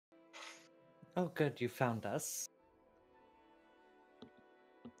Oh, good, you found us.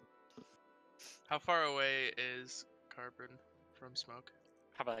 How far away is Carbon from Smoke?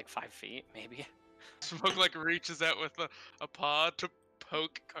 Probably like 5 feet, maybe. Smoke like reaches out with a paw to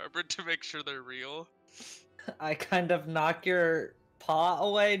poke Carbon to make sure they're real. I kind of knock your paw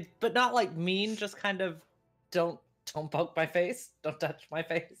away, but not like mean, just kind of don't poke my face. Don't touch my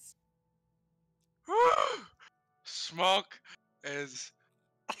face. Smoke is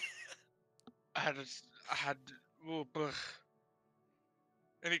oh, ugh.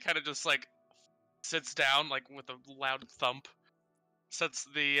 And he kind of just like sits down like with a loud thump, sets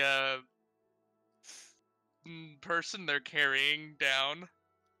the person they're carrying down,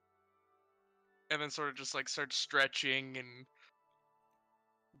 and then sort of just like starts stretching and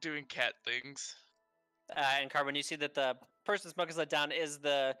doing cat things. And Carbon, you see that the person Smoke has let down is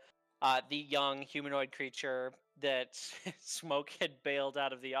the young humanoid creature that Smoke had bailed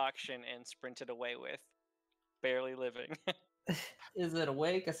out of the auction and sprinted away with, barely living. Is it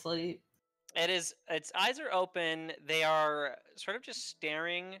awake, asleep? It is. Its eyes are open. They are sort of just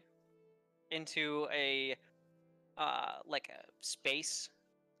staring into a like a space,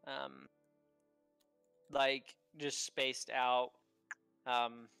 like just spaced out,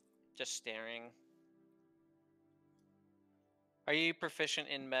 just staring. Are you proficient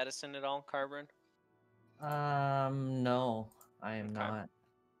in medicine at all, Carbon? No, I am Okay. not.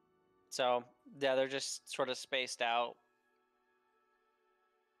 So yeah, they're just sort of spaced out.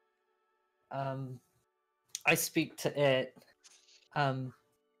 I speak to it.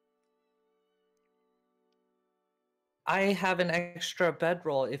 I have an extra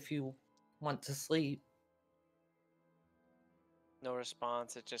bedroll if you want to sleep. No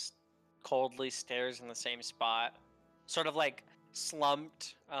response. It just coldly stares in the same spot, sort of like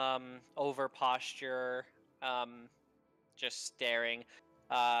slumped over posture, just staring.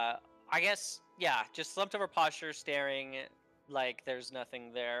 I guess, yeah, just slumped over posture, staring like there's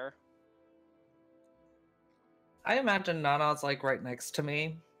nothing there. I imagine Nana's like right next to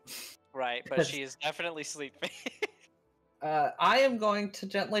me. Right, but she is definitely sleeping. I am going to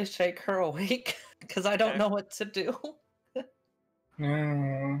gently shake her awake because I don't Okay. know what to do.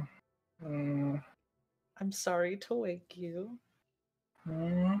 Mm. Mm. I'm sorry to wake you.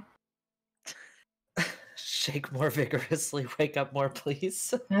 Mm. Shake more vigorously. Wake up more,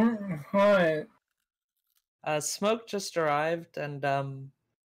 please. What? Smoke just arrived, and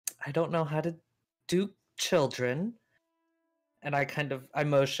I don't know how to do children. And I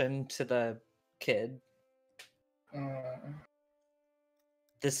motion to the kid.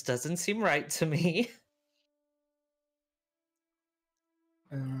 This doesn't seem right to me.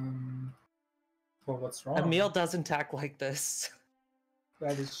 Well, what's wrong? Emil doesn't act like this.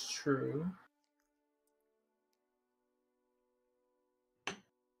 That is true.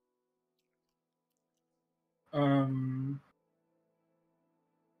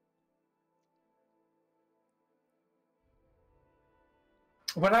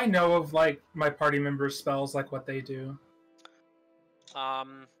 What I know of, like, my party members' spells, like what they do.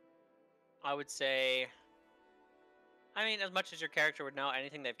 I would say, I mean, as much as your character would know,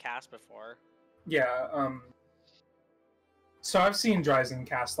 anything they've cast before. Yeah, so I've seen Dryzen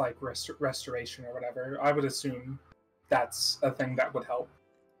cast, like, restoration or whatever. I would assume that's a thing that would help.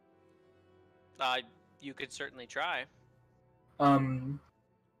 You could certainly try. Dryzen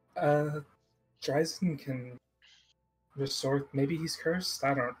can restore. Maybe he's cursed.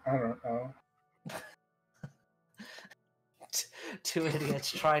 I don't know. Two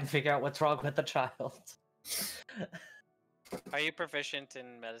idiots try and figure out what's wrong with the child. Are you proficient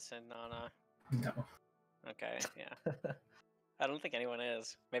in medicine, Nana? No. Okay, yeah. I don't think anyone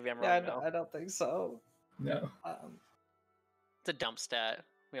is. Maybe I'm Yeah, wrong, though. I don't think so. No. It's a dump stat.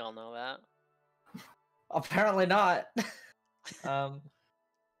 We all know that. Apparently not.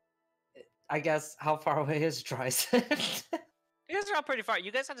 I guess, how far away is Dryzen? You guys are all pretty far.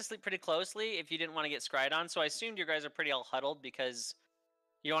 You guys have to sleep pretty closely if you didn't want to get scryed on, so I assumed you guys are pretty all huddled because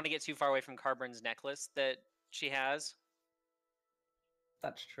you don't want to get too far away from Carbon's necklace that she has.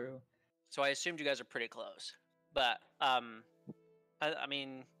 That's true. So I assumed you guys are pretty close. But, I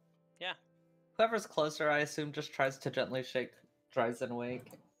mean, yeah. Whoever's closer, I assume, just tries to gently shake Dryzen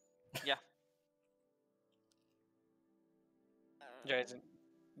awake. Yeah. Dryzen,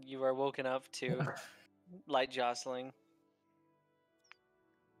 you are woken up to light jostling.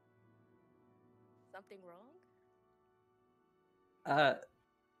 Something wrong?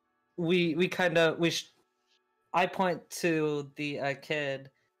 I point to the kid,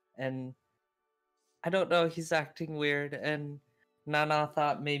 and I don't know, he's acting weird, and Nana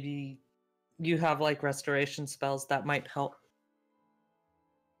thought maybe you have like restoration spells that might help.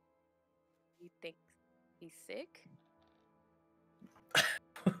 You think he's sick?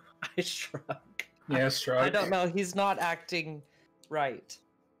 I shrug. Yeah, shrug. I don't know. He's not acting right.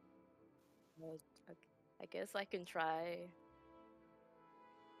 Well, I guess I can try.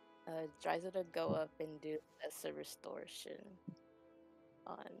 Tries to go up and do a restoration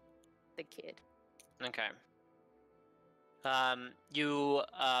on the kid. Okay. You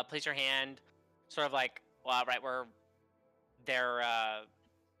place your hand, sort of like right where their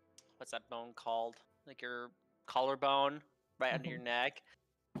what's that bone called? Like your collarbone, right under your neck,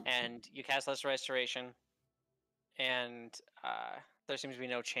 and you cast Lesser Restoration, and there seems to be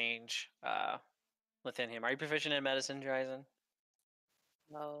no change within him. Are you proficient in medicine, Dryzen?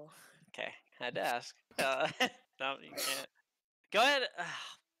 No. Okay, had to ask. No, you can't. Go ahead.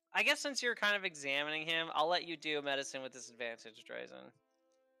 I guess since you're kind of examining him, I'll let you do medicine with disadvantage, Dryzen.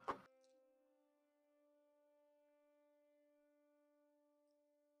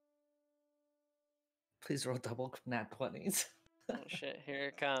 Please roll double nat 20s. Oh shit, here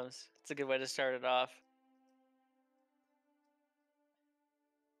it comes. It's a good way to start it off.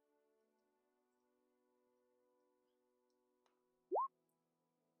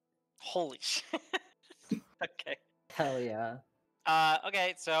 Holy shit. Okay. Hell yeah.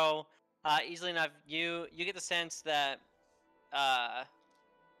 Okay, so easily enough, you get the sense that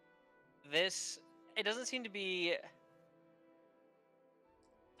this it doesn't seem to be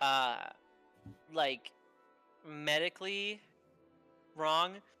like medically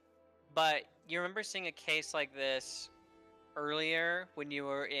wrong, but you remember seeing a case like this earlier when you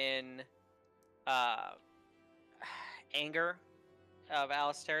were in anger of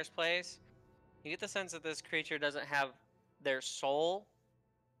Alistair's place. You get the sense that this creature doesn't have their soul,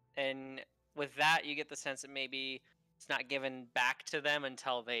 and with that, you get the sense that maybe it's not given back to them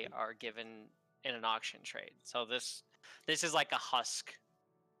until they are given in an auction trade. So this is like a husk.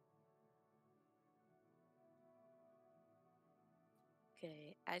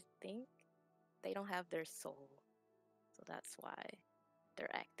 Okay, I think they don't have their soul, so that's why they're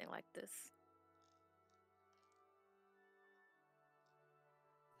acting like this.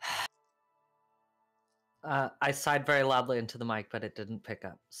 I sighed very loudly into the mic, but it didn't pick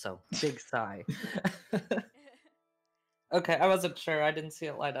up. So big sigh. Okay, I wasn't sure. I didn't see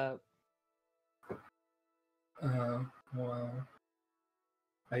it light up. Well,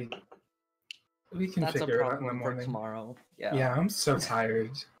 we can That's a figure it out in the problem for morning. tomorrow. Yeah. Yeah, I'm so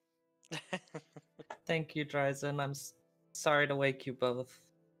tired. Thank you, Dryzen. I'm sorry to wake you both.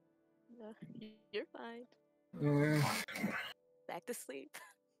 You're fine. Back to sleep.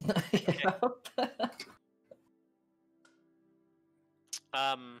 Yep.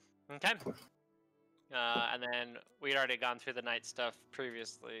 Okay. And then we'd already gone through the night stuff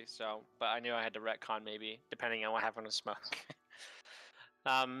previously, so but I knew I had to retcon maybe, depending on what happened with Smoke.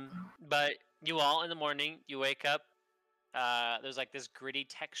 But you all in the morning, you wake up. There's like this gritty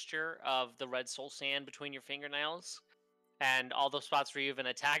texture of the red soul sand between your fingernails, and all those spots where you've been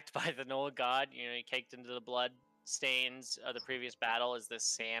attacked by the Noah God, you caked into the blood stains of the previous battle is this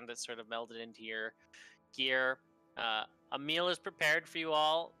sand that's sort of melted into your gear. A meal is prepared for you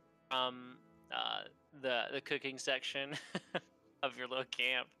all from the cooking section of your little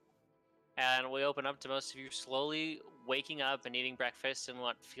camp, and we open up to most of you slowly waking up and eating breakfast in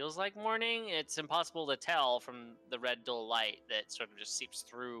what feels like morning. It's impossible to tell from the red dull light that sort of just seeps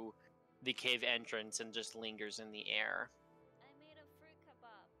through the cave entrance and just lingers in the air. I made a fruit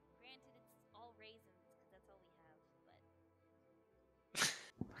kebab. Granted, it's all raisins because that's all we have.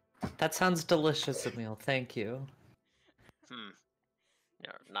 But That sounds delicious, Emil. Thank you.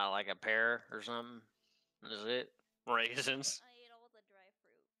 Not like a pear or something. Is it raisins? I ate all the dry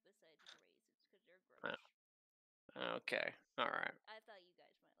fruit besides the raisins because they're gross. Okay, all right. I thought you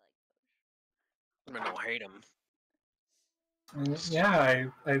guys might like those. I don't hate them. Yeah,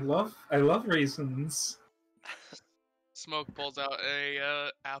 I love raisins. Smoke pulls out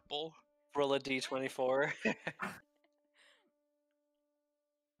a apple. Roll a d24.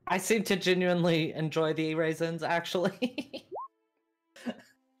 I seem to genuinely enjoy the raisins, actually.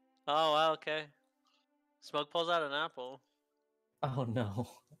 Oh, wow, okay. Smoke pulls out an apple. Oh no.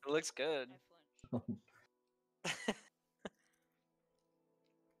 It looks good. I flinch.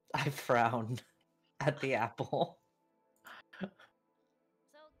 I frown at the apple. So,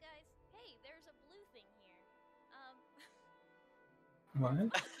 guys, hey, there's a blue thing here. What?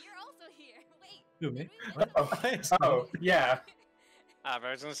 You're also here. Wait. Who, did me? we miss Oh, yeah. I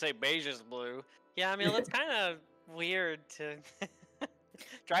was gonna say beige is blue. Yeah, I mean that's kind of weird to.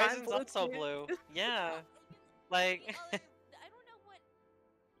 Dryzen's blue also too. blue. Yeah, like. The other, I don't know what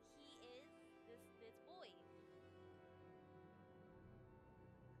he is. This boy.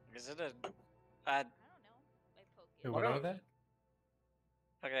 Is it a Uh, I don't know. I poke Wait, it. what are they?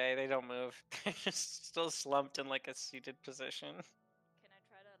 okay, they don't move. They're just still slumped in like a seated position. Can I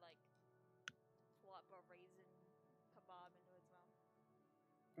try to like plop a raisin kebab into its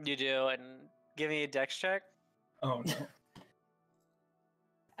mouth? You do, and give me a dex check. Oh no.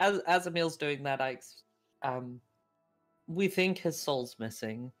 As Emil's doing that, we think his soul's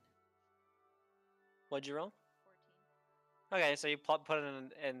missing. What'd you roll? 14. Okay, so you put it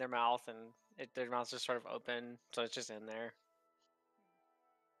in their mouth, and their mouth's just sort of open, so it's just in there.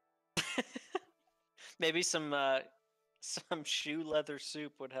 Maybe some shoe leather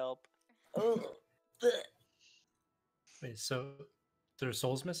soup would help. Oh, Wait, so their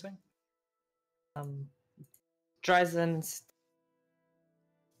soul's missing? Dryzen's.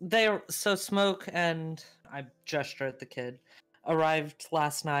 So Smoke and I gesture at the kid arrived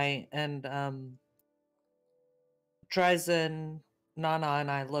last night, and Dryzen, Nana, and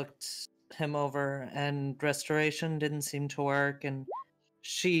I looked him over, and restoration didn't seem to work, and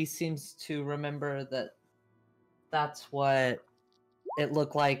she seems to remember that that's what it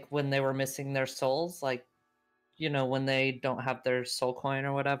looked like when they were missing their souls, like, when they don't have their soul coin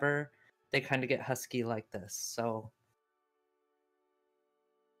or whatever, they kind of get husky like this. So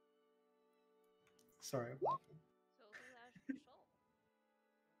Sorry, I'm laughing. So who has your soul?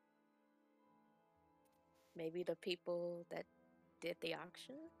 Maybe the people that did the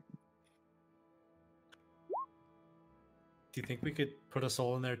auction? Do you think we could put a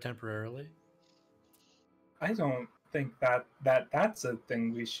soul in there temporarily? I don't think that's a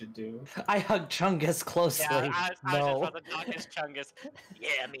thing we should do. I hug Chungus closely. Yeah, I was no. just about to talk as Chungus. Yeah,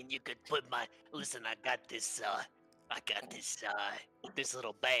 I mean, you could put my. Listen, I got this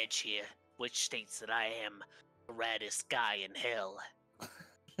little badge here, which states that I am the raddest guy in hell.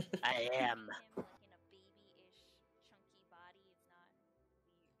 I am. Him like in a baby-ish chunky body. It's not weird.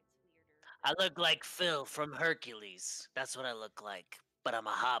 It's weirder. I look like Phil from Hercules. That's what I look like. But I'm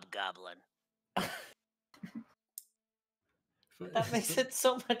a hobgoblin. That makes it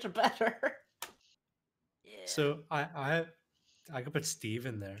so much better. Yeah. So I could put Steve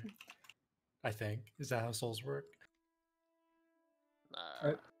in there. I think. Is that how souls work?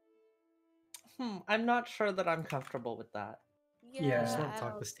 I'm not sure that I'm comfortable with that. Yeah. I just want I to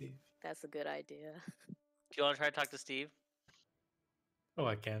talk don't to think Steve. that's a good idea. Do you want to try to talk to Steve? Oh,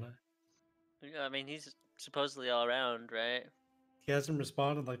 I can. I mean, he's supposedly all around, right? He hasn't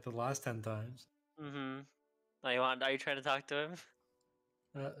responded like the last 10 times. Mm-hmm. Are you trying to talk to him?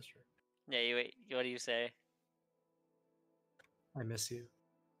 Sure. Yeah, what do you say? I miss you.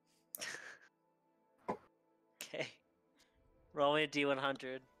 Okay. Roll me a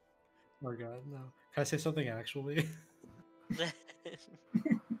D100. Oh god, no. Can I say something actually? Let's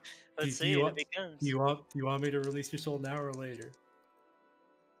Do see you if it comes. Do you want me to release your soul now or later?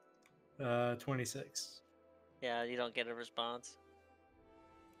 26. Yeah, you don't get a response.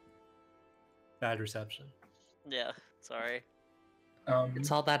 Bad reception. Yeah, sorry.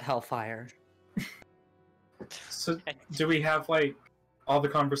 It's all that hellfire. So do we have like all the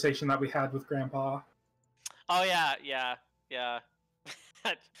conversation that we had with Grandpa? Oh yeah.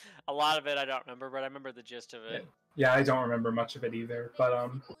 A lot of it I don't remember, but I remember the gist of it. Yeah, I don't remember much of it either. But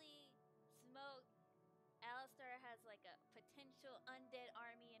Basically, Smoke, Alistair has like a potential undead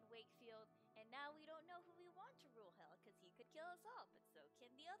army in Wakefield, and now we don't know who we want to rule hell because he could kill us all, but so can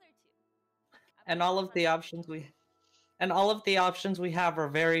the other two. I'm And not all of the trusting options we have are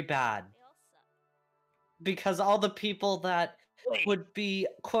very bad, They all suck. because all the people that Wait. would be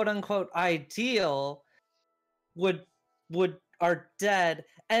quote unquote ideal are dead,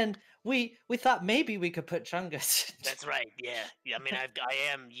 and we thought maybe we could put Chungus. That's right. Yeah. I mean, I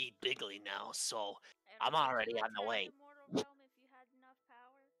am Yeet Bigley now, so And I'm would you already on the attack way. the mortal realm if you had enough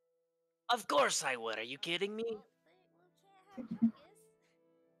power? Of course I would. Are you kidding me? Well,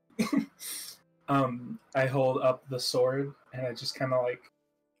 we can't have Chungus. I hold up the sword and I just kind of like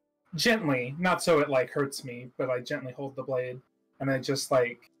gently, not so it like hurts me, but I gently hold the blade and I just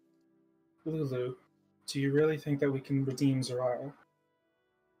like, Lulu, do you really think that we can redeem Zerara?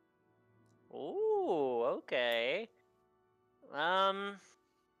 Ooh, okay. Grandpa,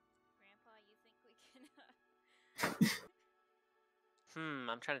 you think we can?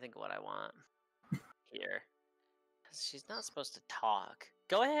 I'm trying to think of what I want here. 'Cause she's not supposed to talk.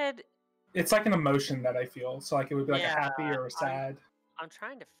 Go ahead. It's like an emotion that I feel, so like it would be like Yeah, a happy or a sad. I'm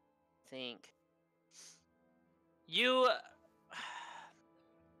trying to think. You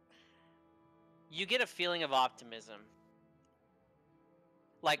get a feeling of optimism.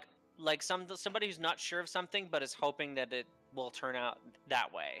 Like somebody who's not sure of something but is hoping that it will turn out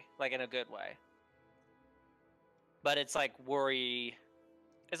that way, like in a good way. But it's like worry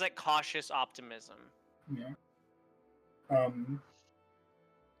It's like cautious optimism. Yeah.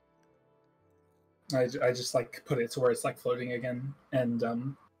 I just like put it to where it's like floating again, and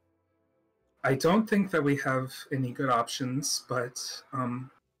I don't think that we have any good options, but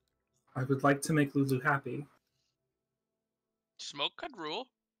I would like to make Lulu happy. Smoke could rule.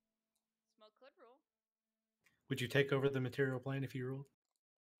 Smoke could rule. Would you take over the material plane if you ruled?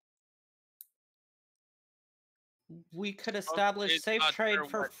 We could establish it's safe not trade sure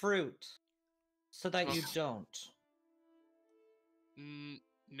for what- fruit so that you Smoke- don't.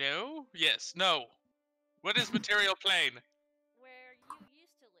 No? Yes. No. What is material plane? Where you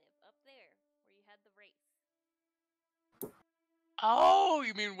used to live, up there, where you had the race. Oh,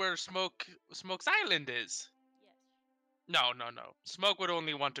 you mean where Smoke's Island is? Yes. No. Smoke would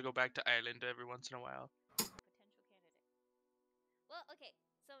only want to go back to Ireland every once in a while. Potential candidate. Well, okay.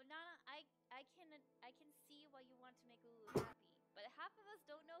 So Nana, I can see why you want to make Lulu happy, but half of us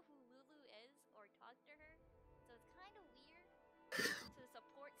don't know who Lulu is or talk to her, so it's kind of weird to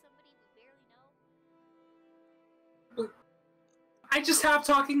support somebody we barely know. I just have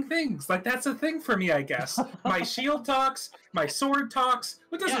talking things. Like, that's a thing for me, I guess. My shield talks, my sword talks.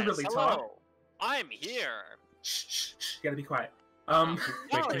 It doesn't really talk. Hello. I'm here. Shh, you gotta be quiet. Wait,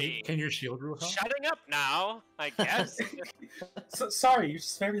 Sorry. can your shield rule help? Shutting up now, I guess. Sorry, you're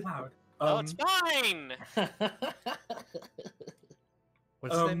just very loud. Oh, it's fine.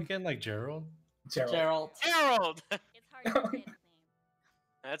 What's his name again? Like Gerald? Gerald. Gerald. It's hard to say his name.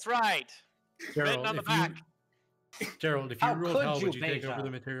 That's right. Written on the back. Gerald, if you How ruled could hell, you, would you take over Beja? the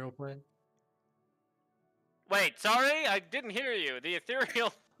material plane? Wait, sorry, I didn't hear you. The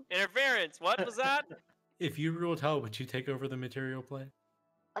ethereal interference. What was that? If you ruled hell, would you take over the material plane?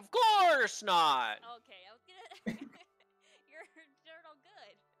 Of course not. Okay, I was gonna. You're journal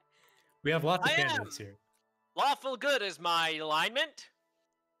good. We have lots of I am. candidates here. Lawful good is my alignment.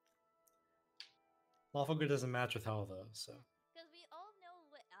 Lawful good doesn't match with hell, though, so. Because we all know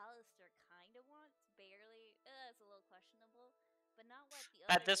what Alistair kind of wants, barely. It's a little questionable, but not what the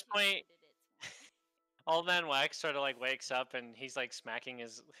other At this two point- candidates want. Old man Wax sort of like wakes up and he's like smacking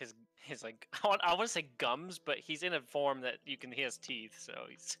his like I want to say gums, but he's in a form that he has teeth, so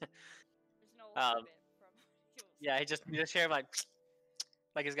he's There's no Um, orbit from. yeah, you just hear him like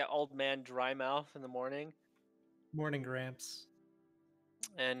he's got old man dry mouth in the morning, Morning, Gramps.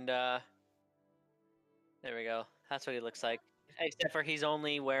 and there we go. That's what he looks like, except for he's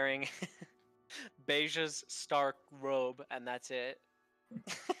only wearing Beja's Stark robe, and that's it.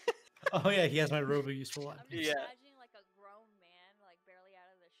 Oh, yeah, he has my robe of useful life. I'm just Yeah. imagining like a grown man, like barely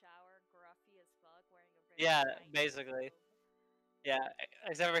out of the shower, gruffy as fuck, wearing a very Yeah, tiny basically. robe. Yeah,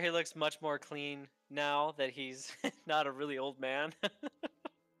 except for he looks much more clean now that he's not a really old man.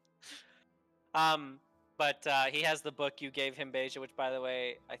 But he has the book you gave him, Beja, which, by the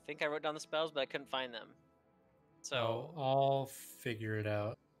way, I think I wrote down the spells, but I couldn't find them. So So I'll figure it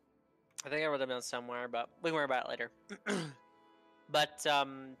out. I think I wrote them down somewhere, but we can worry about it later. But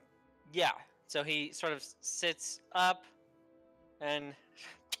yeah, so he sort of sits up and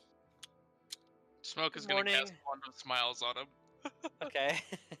Smoke is Good gonna cast morning. Wand of Smiles on him. okay.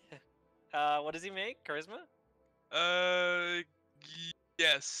 What does he make? Charisma?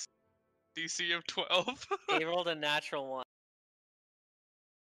 Yes. DC of 12. He rolled a natural one.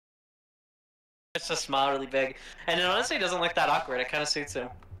 It's just smile really big, and it honestly doesn't look that awkward. It kind of suits him.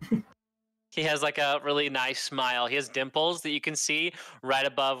 He has like a really nice smile. He has dimples that you can see right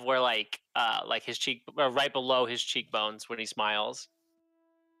above where like his cheek, or right below his cheekbones when he smiles.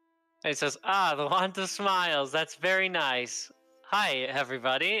 And he says, "Ah, the wand of smiles. That's very nice. Hi,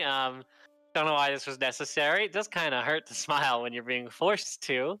 everybody. Don't know why this was necessary. It does kind of hurt to smile when you're being forced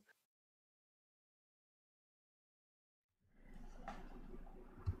to."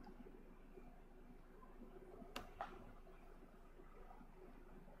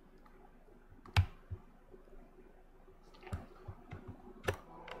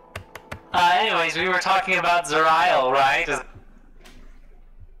 Anyways, we were talking about Zariel, right?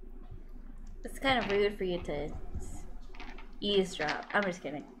 It's kind of rude for you to eavesdrop. I'm just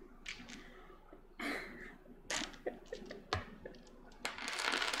kidding.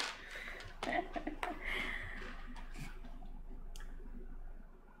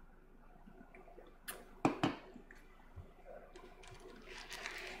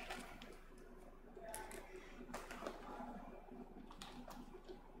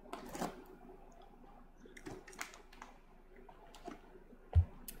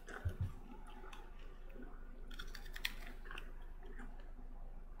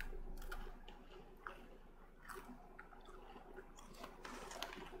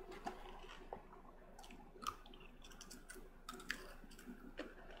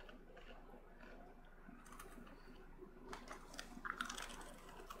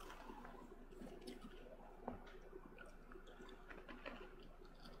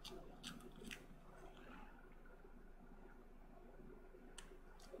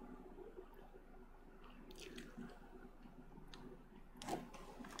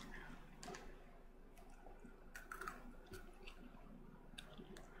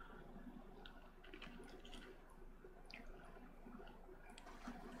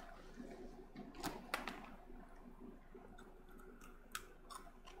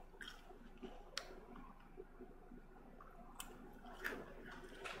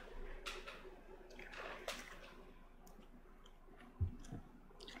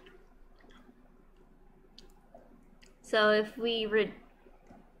 So if we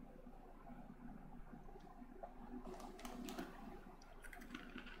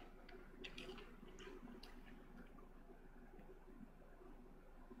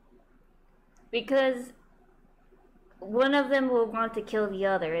because one of them will want to kill the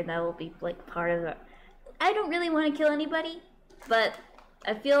other, and that will be like part of the. I don't really want to kill anybody, but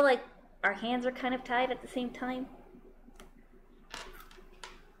I feel like our hands are kind of tied at the same time.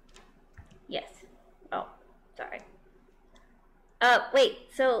 Yes. Oh, sorry. Wait,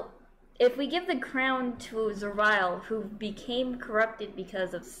 so if we give the crown to Zorail, who became corrupted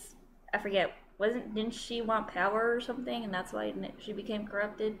because of, I forget, didn't she want power or something, and that's why she became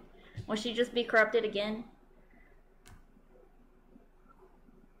corrupted? Will she just be corrupted again?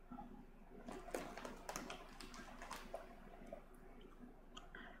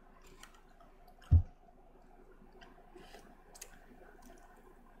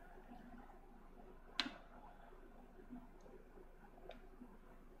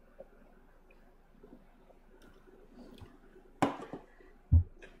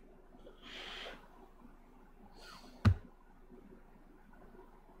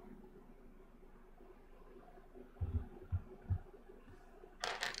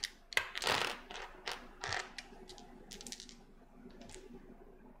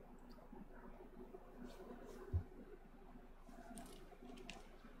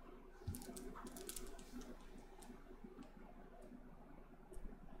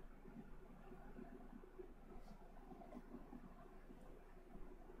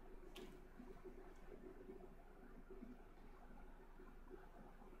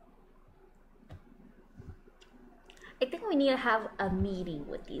 I think we need to have a meeting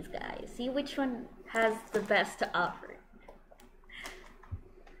with these guys. See which one has the best to offer.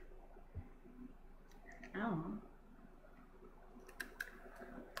 I don't know.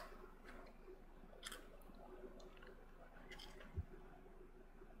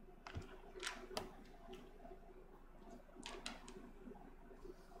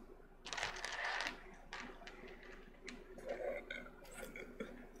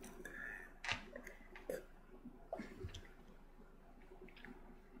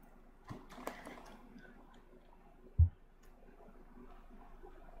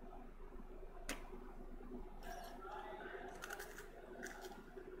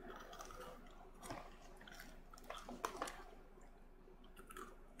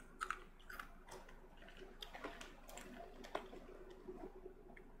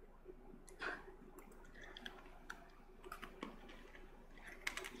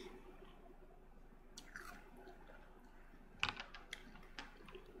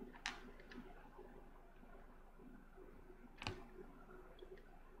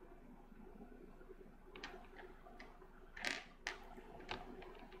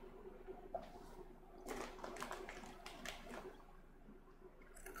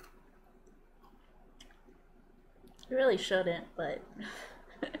 You really shouldn't, but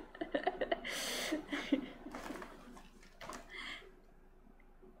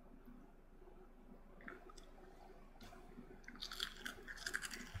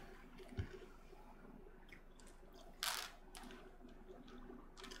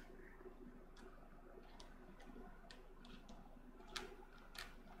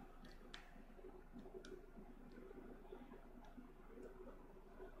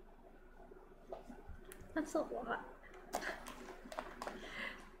that's a lot.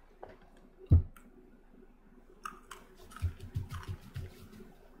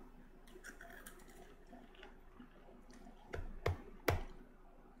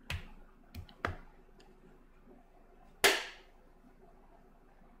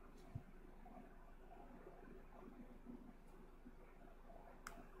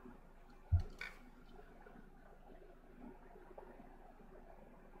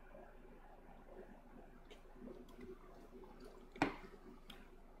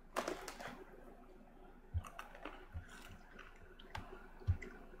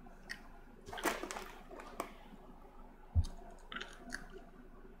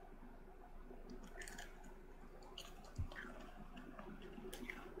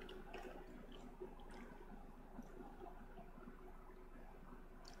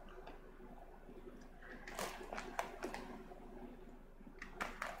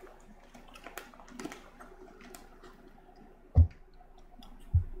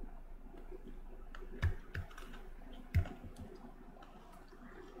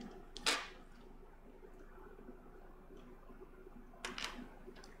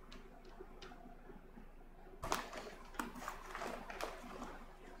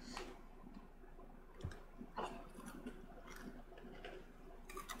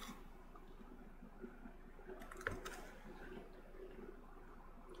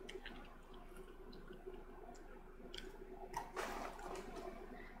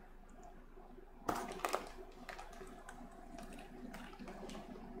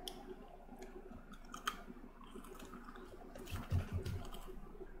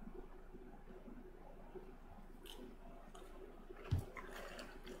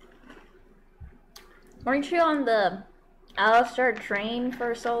 Weren't you on the Alistar train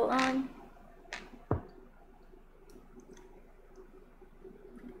for so long?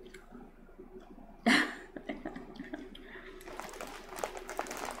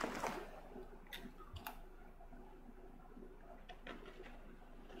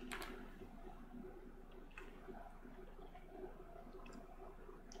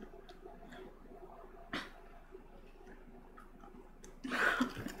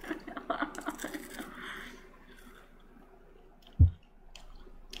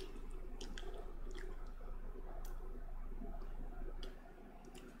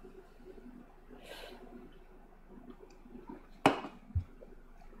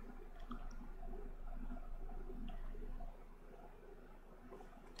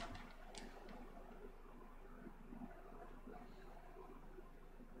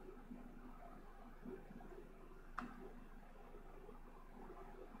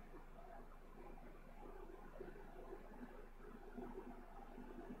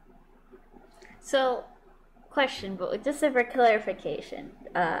 So, question, but just for clarification,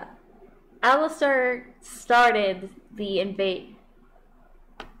 Alistar started the invade.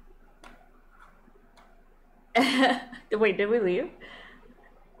 Wait, did we leave?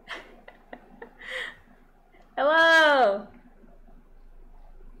 Hello.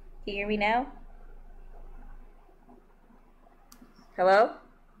 Can you hear me now? Hello?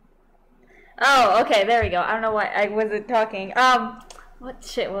 Oh, okay, there we go. I don't know why I wasn't talking. What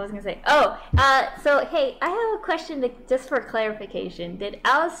was I gonna say? Oh, so hey, I have a question just for clarification. Did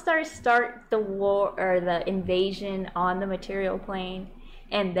Alistar start the war or the invasion on the material plane,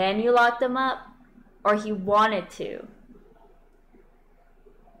 and then you locked them up, or he wanted to?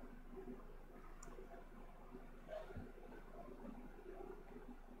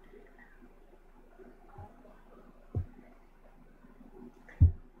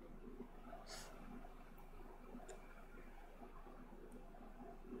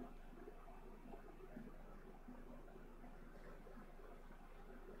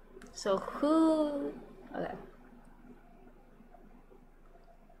 So who? Okay.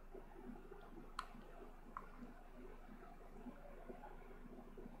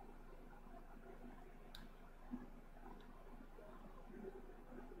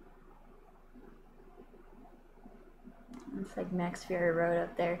 It's like Max Fury Road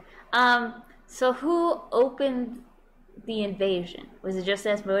up there. So who opened the invasion? Was it just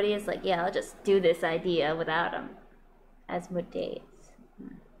Asmodeus? Like, yeah, I'll just do this idea without him. Asmodeus.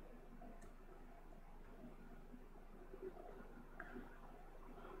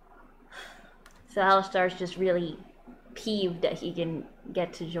 So Alistar's just really peeved that he can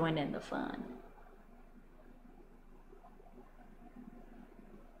get to join in the fun.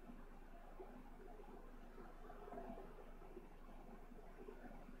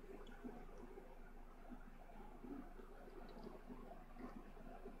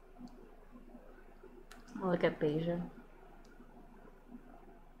 Look at Beja.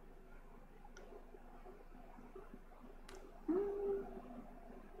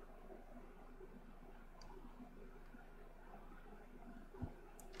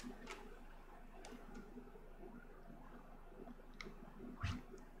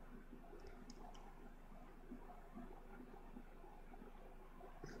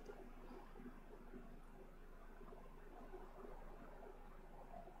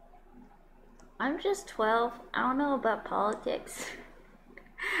 I'm just 12. I don't know about politics.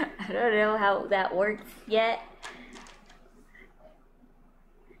 I don't know how that works yet.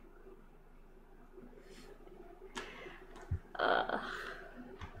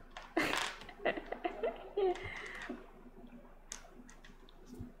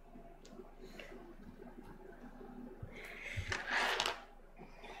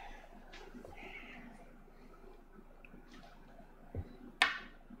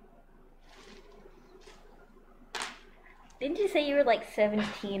 Didn't you say you were like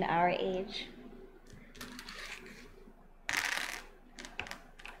 17 our age?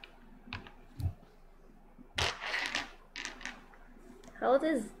 How old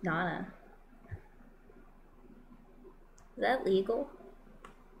is Nana? Is that legal?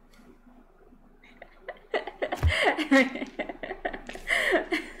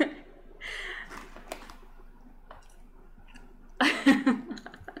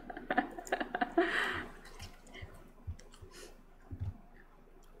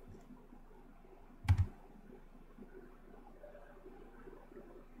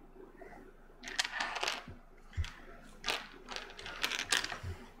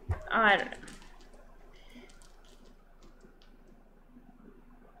 I don't know.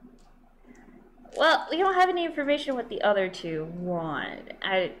 Well, we don't have any information what the other two want.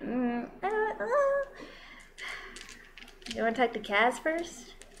 You want to talk to Kaz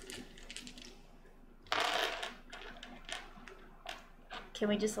first? Can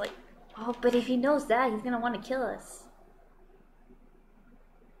we just like... Oh, but if he knows that, he's gonna want to kill us.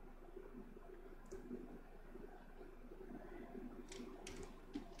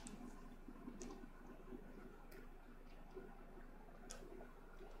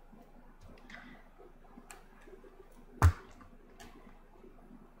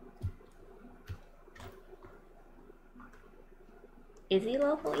 Is he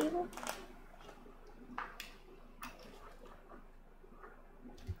lawful evil?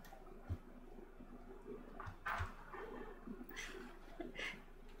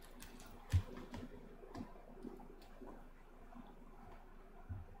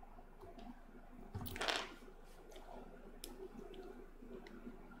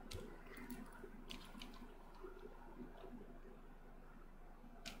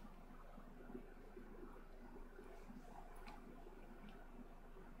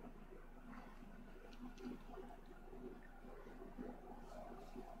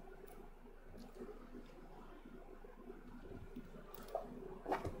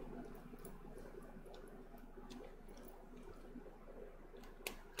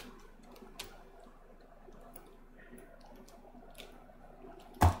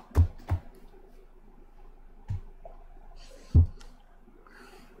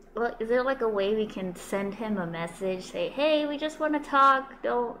 Well, is there like a way we can send him a message? Say, hey, we just want to talk.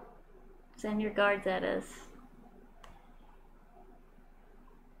 Don't send your guards at us.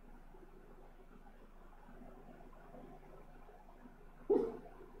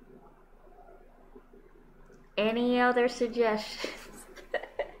 Any other suggestions?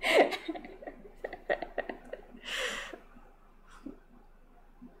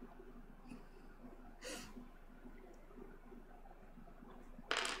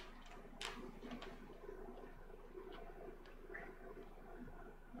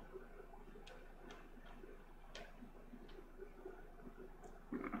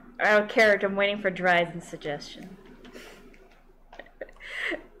 Out of character, I'm waiting for Dryden's suggestion.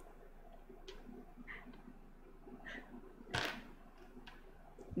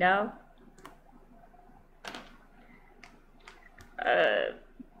 No?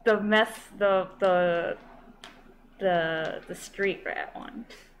 The street rat one.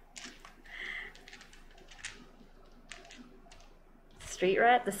 Street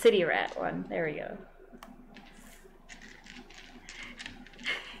rat? The city rat one. There we go.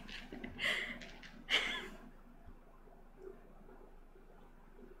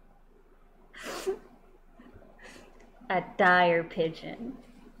 A dire pigeon.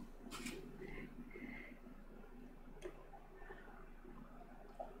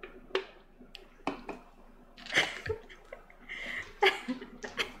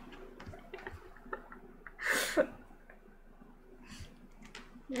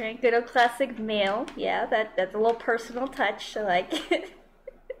 Alright, good old classic male. Yeah, that's a little personal touch. I like it.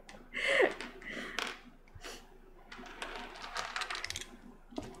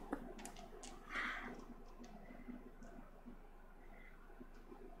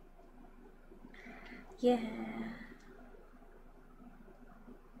 Yeah.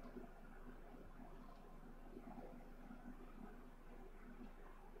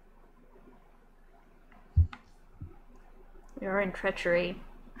 We are in treachery.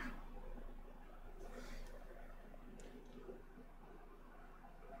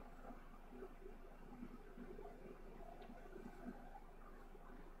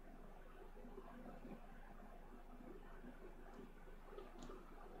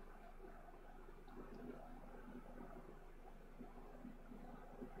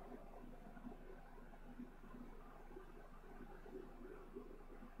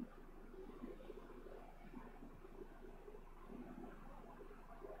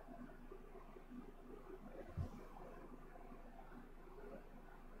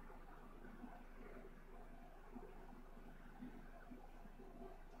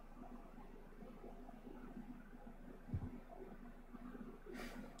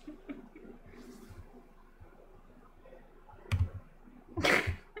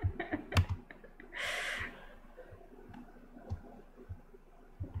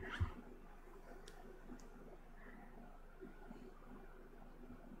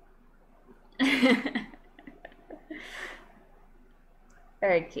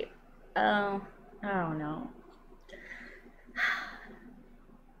 Very cute. Oh, I don't know.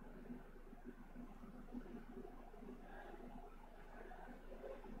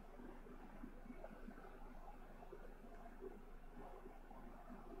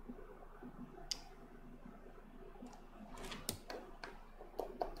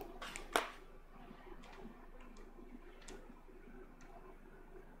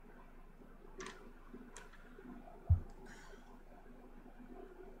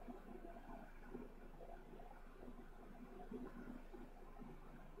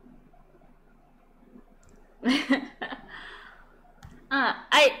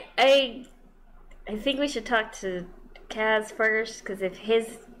 I think we should talk to Kaz first, because if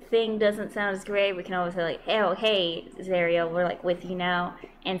his thing doesn't sound as great, we can always say like, oh, hey, Zariel, we're like with you now,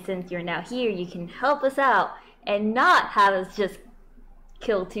 and since you're now here, you can help us out and not have us just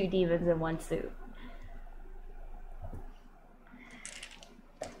kill 2 demons in one suit.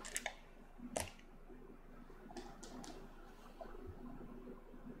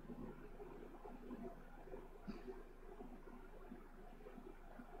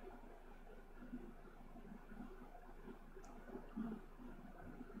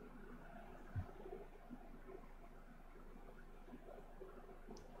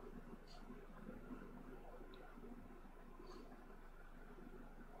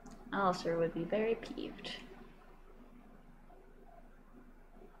 Alistair would be very peeved.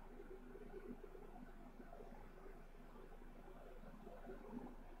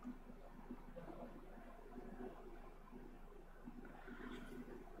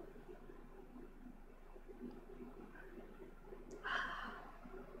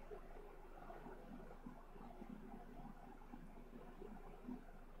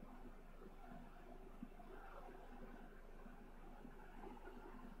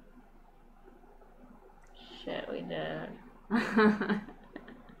 Shit, we did.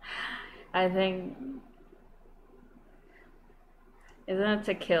 I think... Isn't it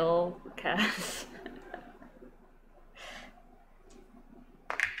to kill Cass?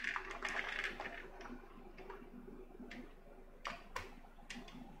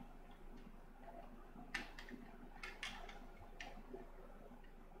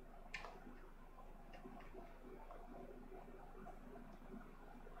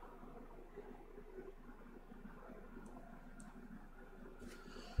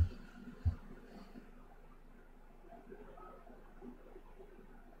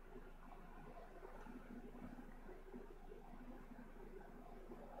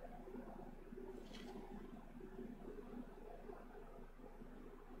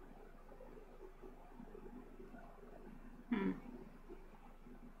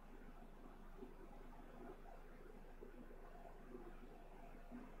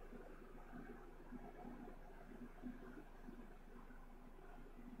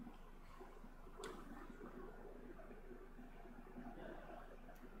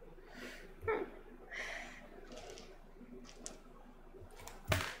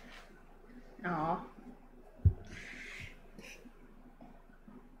 Aw.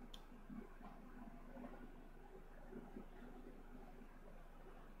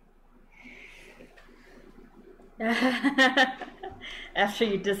 After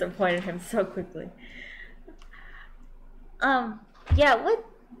you disappointed him so quickly. Yeah, what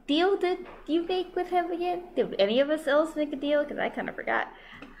deal did you make with him again? Did any of us else make a deal? Because I kind of forgot.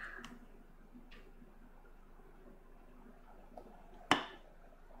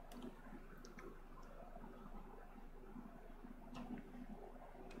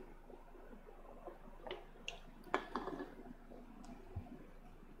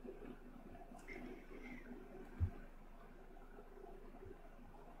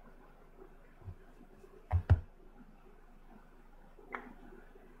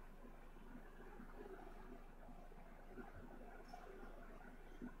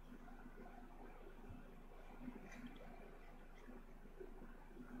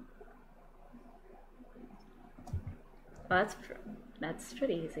 Well, that's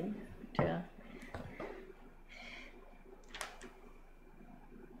pretty easy. Yeah.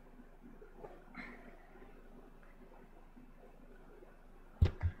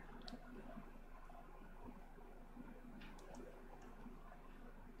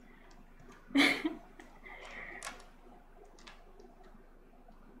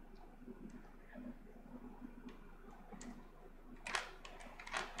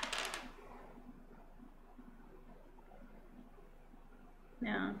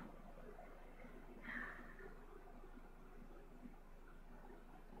 Yeah.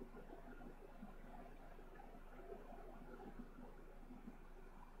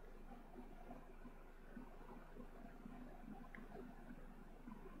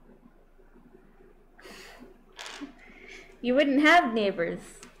 You wouldn't have neighbors.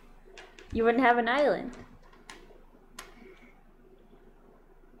 You wouldn't have an island.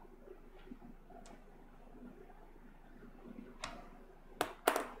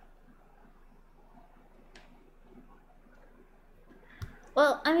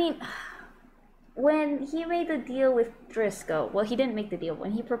 Well, I mean, when he made the deal with Driscoll, well, he didn't make the deal.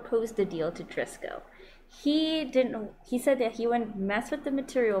 When he proposed the deal to Driscoll, he said that he wouldn't mess with the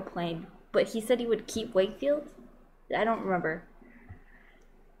material plane, but he said he would keep Wakefield? I don't remember.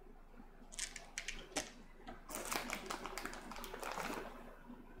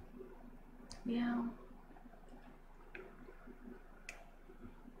 Meow.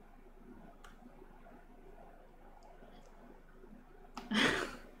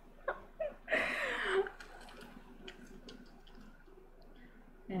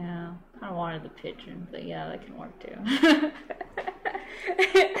 Yeah, I wanted the pigeon, but yeah, that can work too.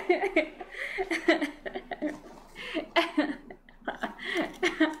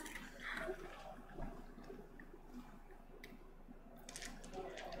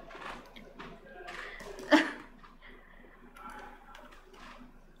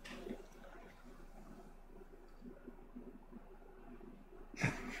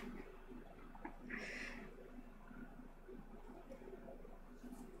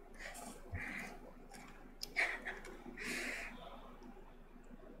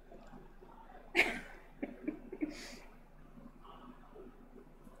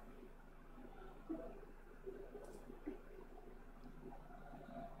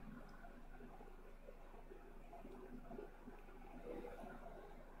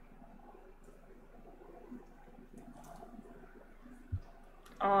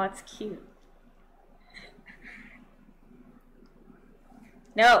 Oh, it's cute.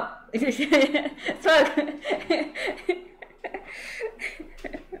 No! Smoke!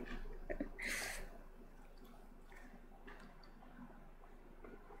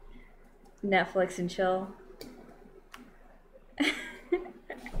 Netflix and chill.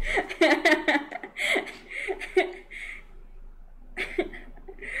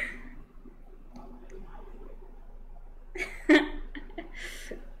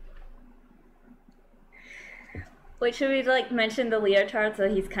 Wait, should we like mention the leotard so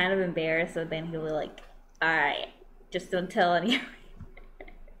he's kind of embarrassed, so then he'll be like, alright, just don't tell anyone.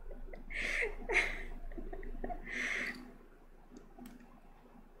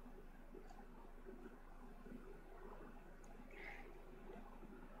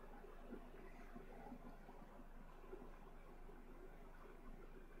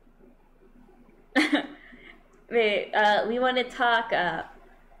 Wait, we want to talk, oh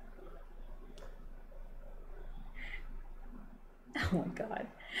my god.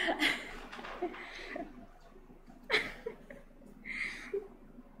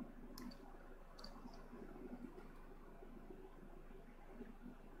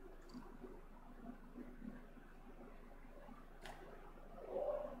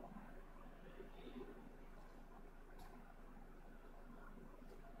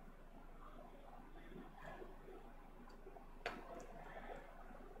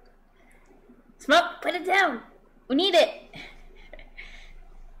 Smoke, put it down. We need it.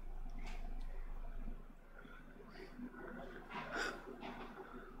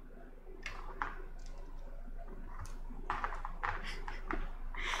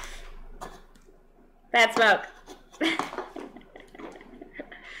 Bad smoke.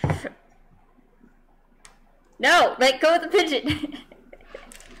 No, let go of the pigeon.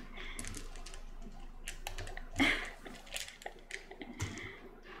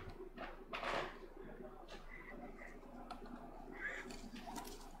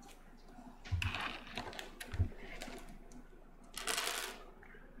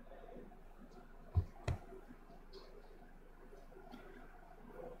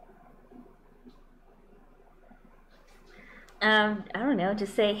 I don't know,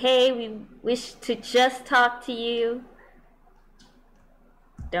 just say, hey, we wish to just talk to you.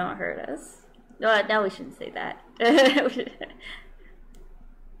 Don't hurt us. No, we shouldn't say that.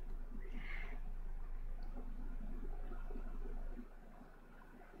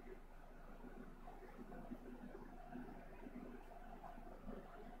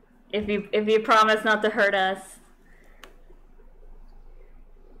 If you promise not to hurt us.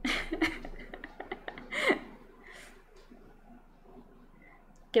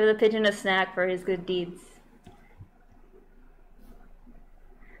 Give the pigeon a snack for his good deeds.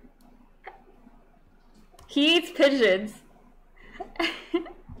 He eats pigeons.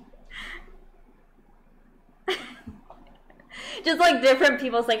 Just like different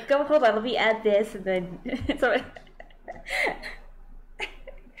people's like, go, hold on, let me add this, and then so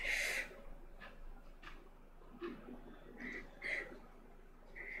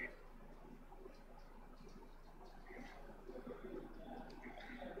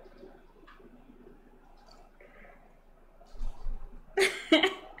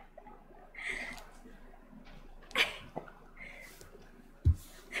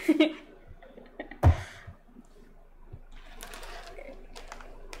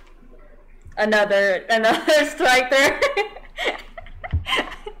another strike there.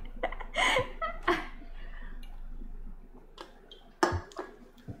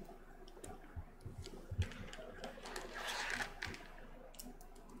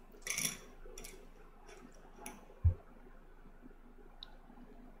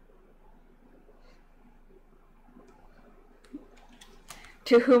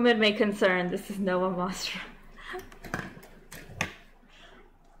 To whom it may concern, this is Noah Mostra.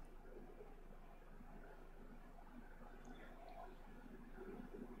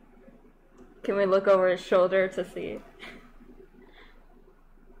 Can we look over his shoulder to see?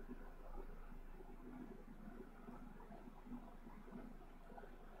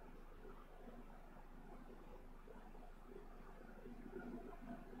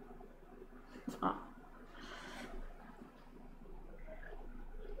 Oh.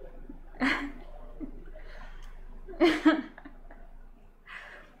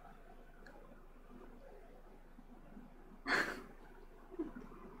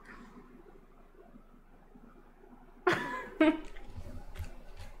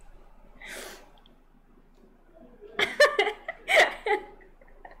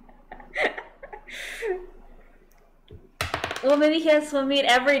 Well, maybe he has swim meet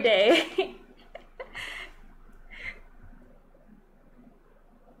every day.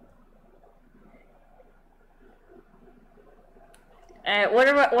 Alright, what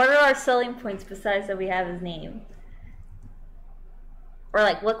are our selling points besides that we have his name? Or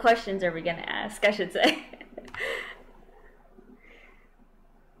like, what questions are we gonna ask, I should say.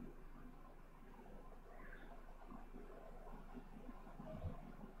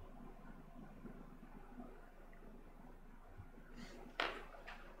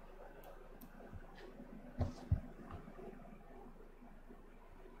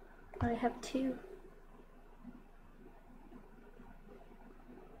 I have two.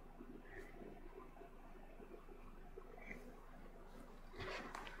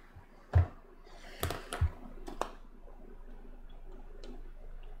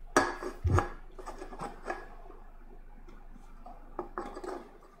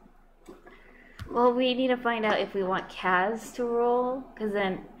 Well, we need to find out if we want Kaz to roll, because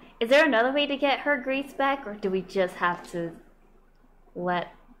then, is there another way to get her grace back, or do we just have to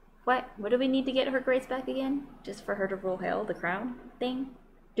let... What do we need to get her grace back again? Just for her to roll hail, the crown thing?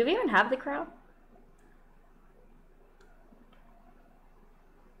 Do we even have the crown?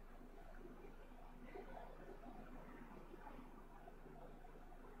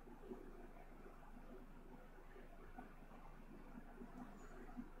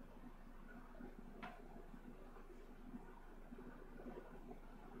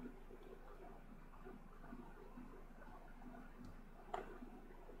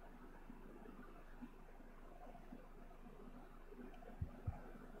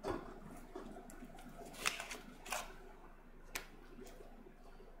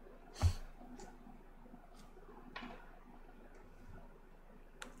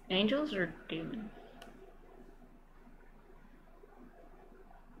 Angels or demons?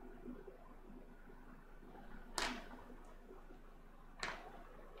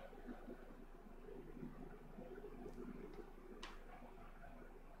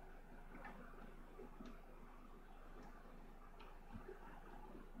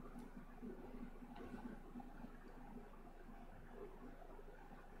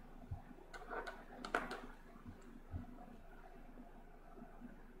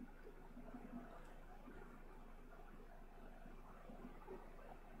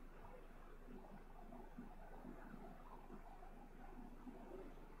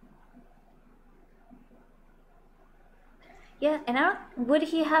 Yeah, and would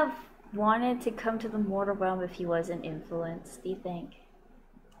he have wanted to come to the mortal realm if he wasn't influenced, do you think?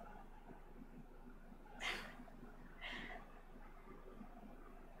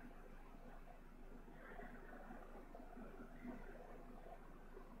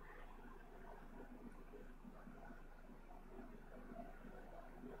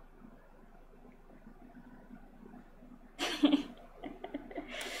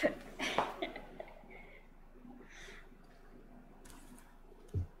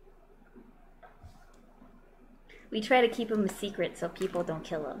 We try to keep him a secret so people don't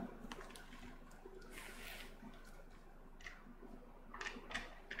kill him.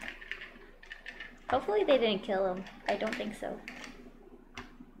 Hopefully they didn't kill him. I don't think so.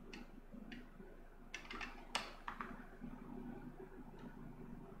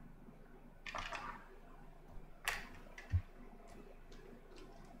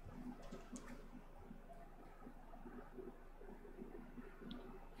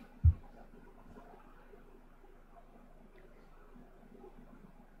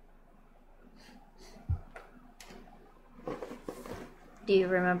 Do you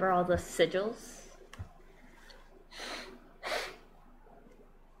remember all the sigils?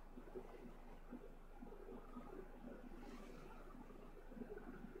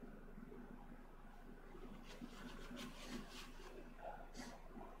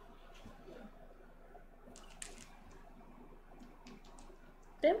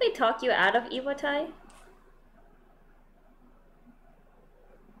 they talk you out of Iwatai?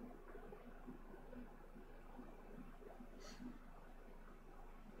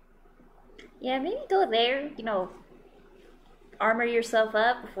 Yeah, maybe go there, armor yourself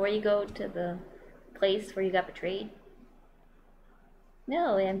up before you go to the place where you got betrayed.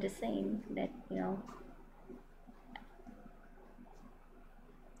 No, I'm just saying that,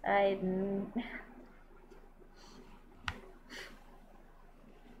 I...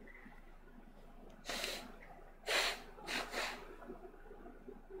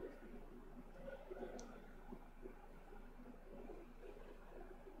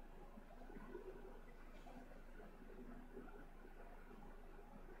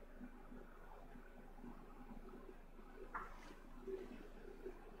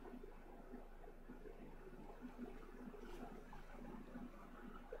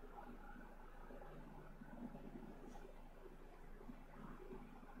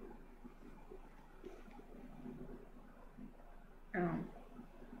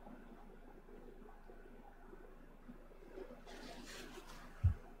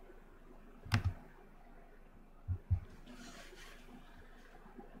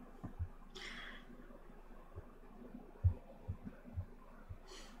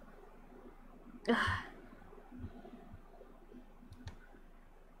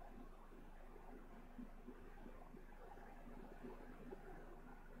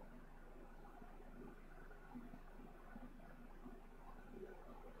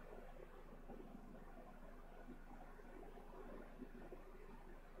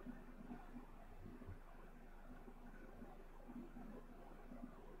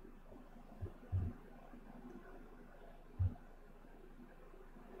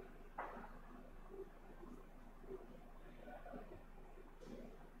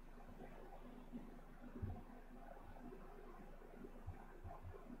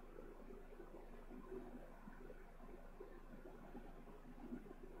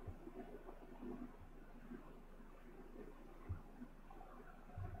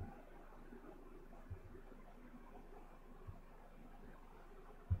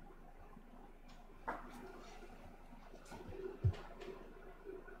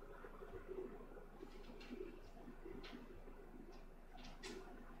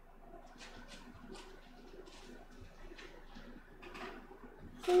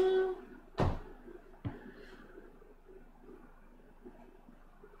 Oh.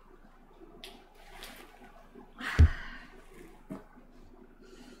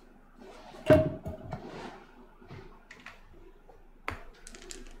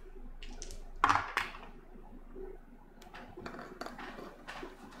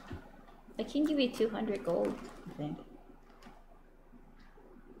 I can give you 200 gold, I think.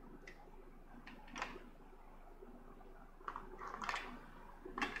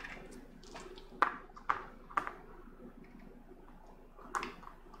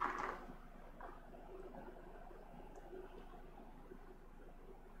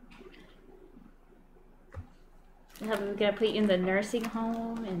 I'm gonna put you in the nursing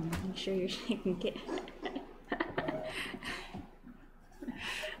home and make sure you're taken care.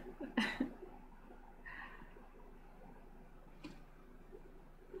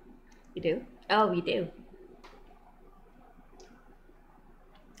 You do? Oh, we do.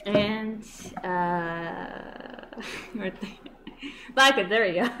 And Blackwood, there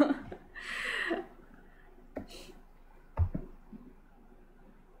we go.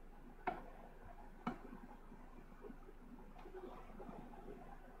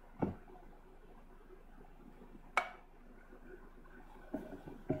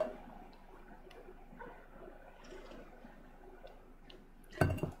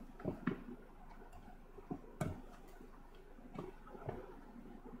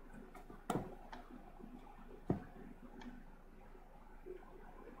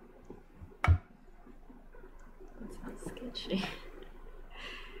 Sketchy.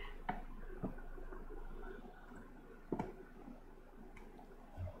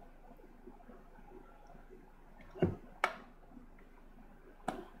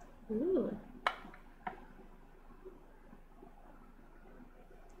 Ooh.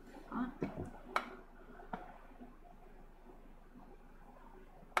 Huh.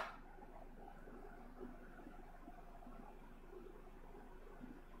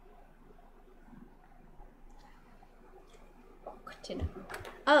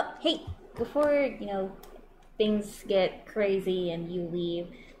 Oh, hey, before, things get crazy and you leave,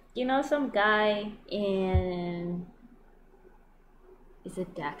 some guy in... Is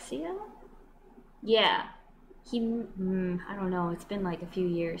it Daxia? Yeah. I don't know, it's been like a few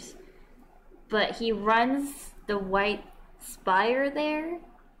years. But he runs the White Spire there,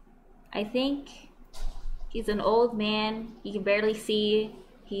 I think he's an old man. He can barely see.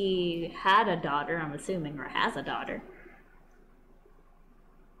 He had a daughter, I'm assuming, or has a daughter.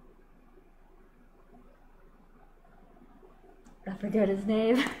 I forgot his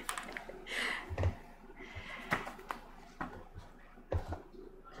name.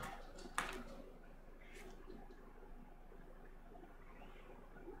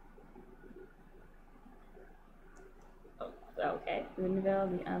 Okay, Boonville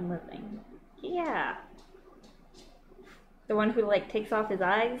the Unliving. Yeah. The one who, like, takes off his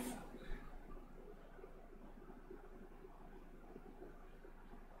eyes?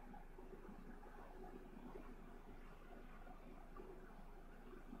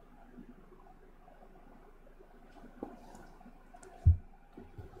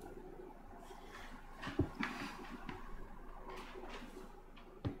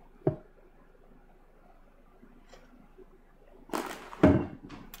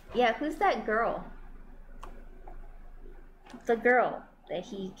 Yeah, who's that girl? The girl that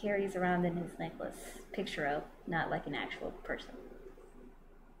he carries around in his necklace. Picture of, not like an actual person.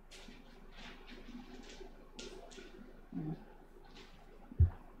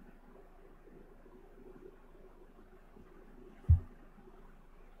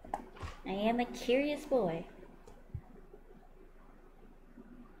 I am a curious boy.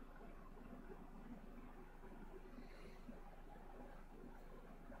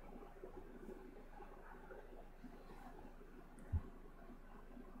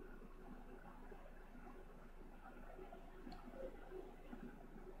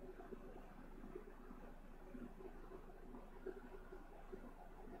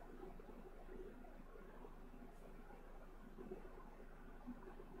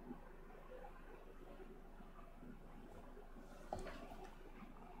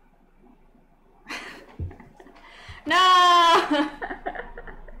 No!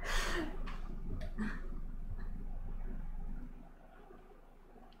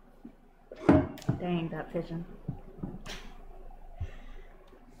 Dang, that pigeon.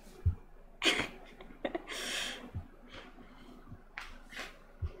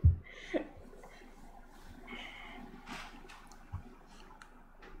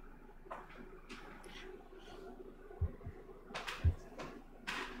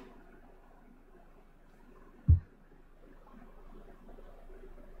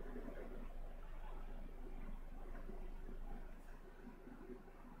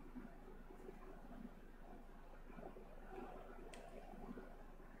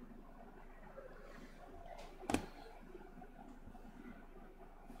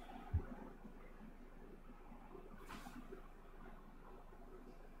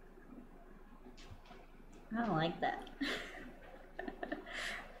 I don't like that.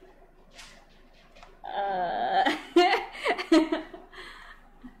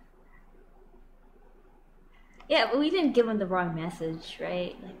 Yeah, but we didn't give him the wrong message,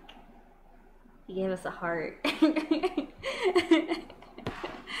 right? Like, he gave us a heart.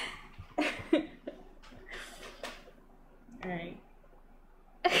 Alright.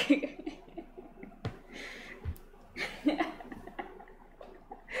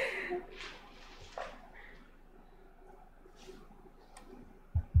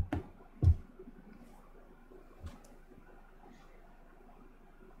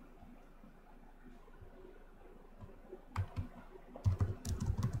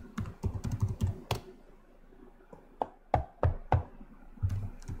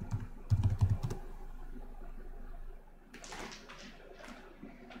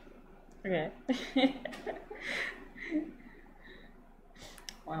 Okay.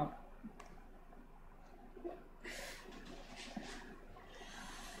 Wow.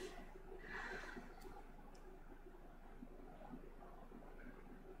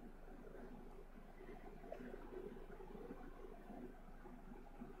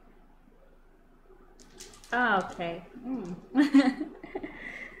 Oh, okay.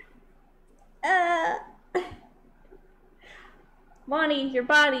 Monty, your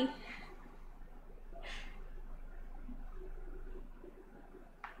body.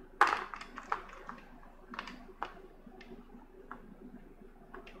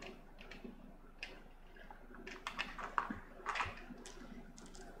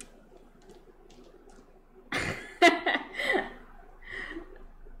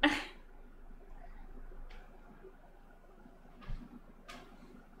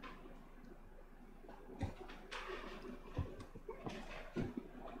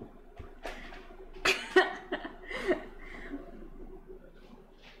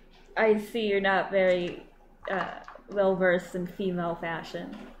 I see you're not very well versed in female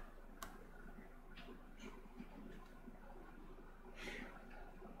fashion.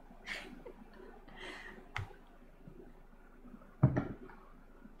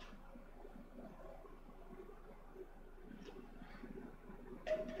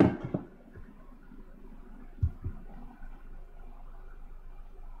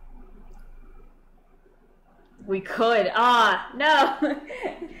 We could. Ah, no.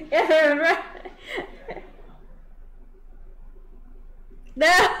 Yeah,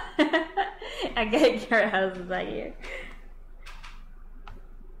 no. I get your house back here.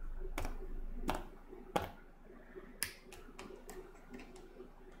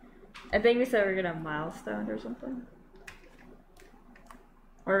 I think we said we are gonna milestone or something.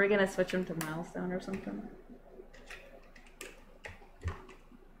 Or are we gonna switch them to milestone or something?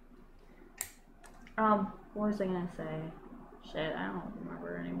 What was I gonna say? Shit, I don't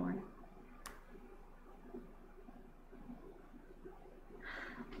remember anymore.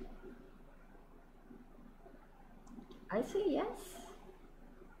 I say yes.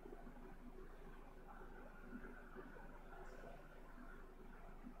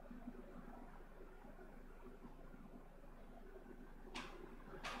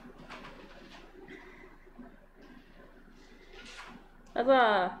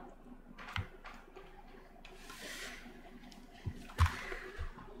 Huzzah!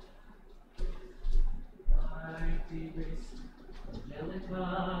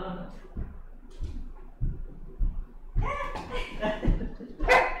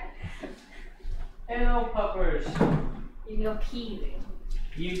 Hello, puppers. You can go pee.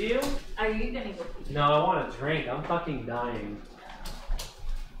 You do? Are you gonna go pee? No, I want a drink. I'm fucking dying.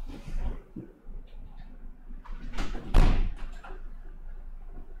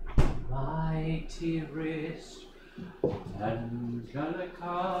 Mighty wrist,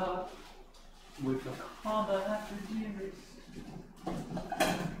 Angelica, with a combat dearest.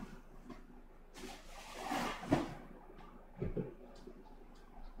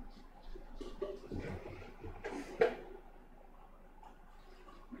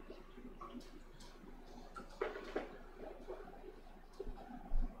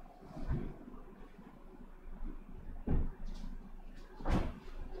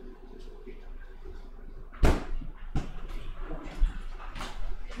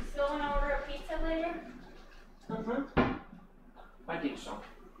 Still wanna order a pizza later? I think so.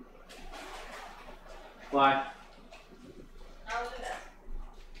 Why? I'll do that.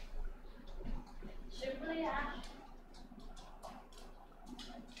 Simply Ash.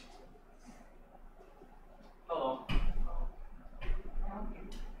 Hello.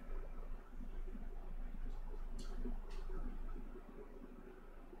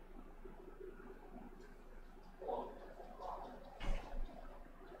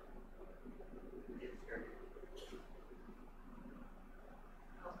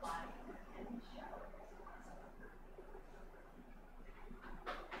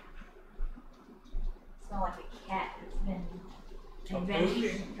 Smell like a cat that's been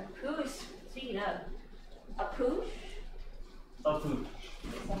adventuring. A poosh. Speaking of. A poosh? A food.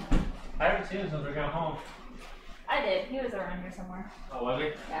 I haven't seen him since we got home. I did. He was around here somewhere. Oh, was he?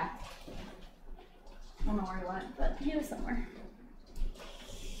 Yeah. I don't know where he went, but he was somewhere.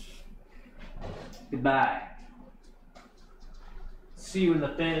 Goodbye. See you in the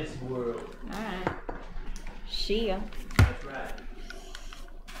fantasy world. Alright. See ya. That's right.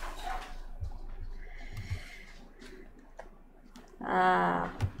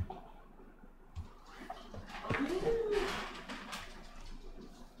 Ah.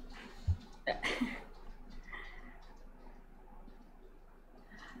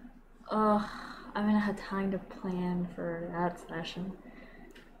 Oh, I'm gonna have time to plan for that session.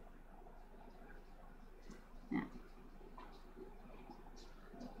 Yeah.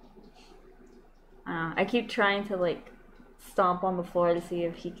 I keep trying to like stomp on the floor to see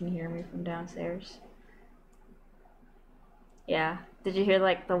if he can hear me from downstairs. Yeah. Did you hear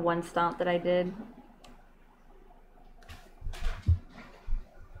like the one stomp that I did?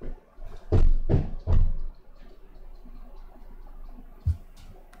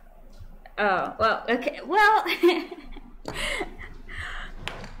 Oh, well, okay. Well,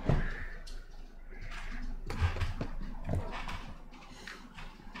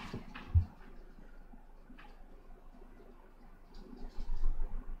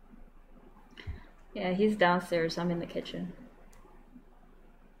 yeah, he's downstairs. I'm in the kitchen.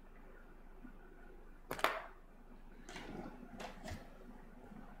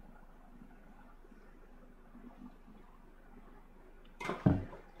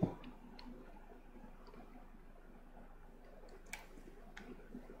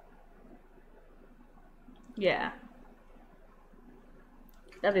 Yeah.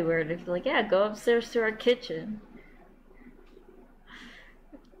 That'd be weird if you're like, yeah, go upstairs to our kitchen.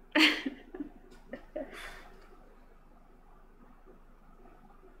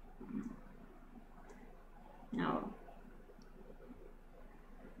 No.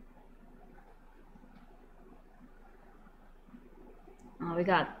 Oh, we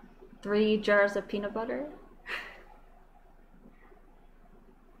got 3 jars of peanut butter.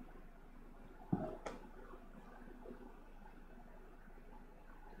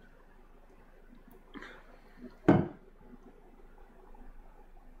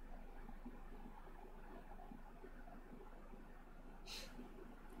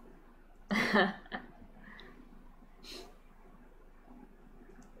 Yeah.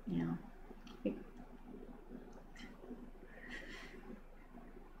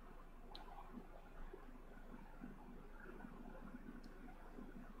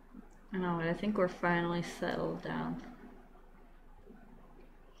 I know, I think we're finally settled down.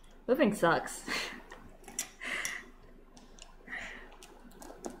 Moving sucks.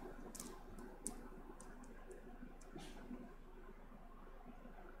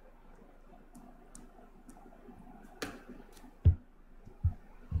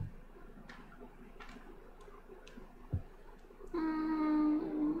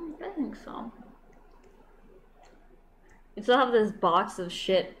 I think so. We still have this box of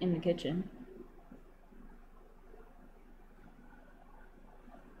shit in the kitchen.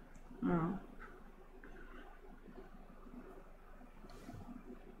 Oh.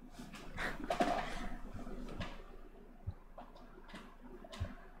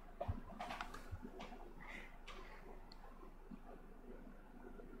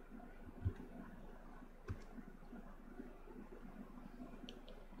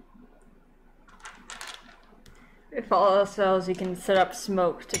 If all else fails, you can set up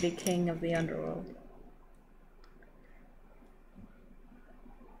Smoke to be king of the underworld.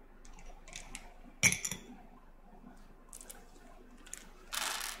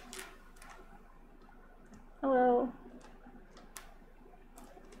 Hello.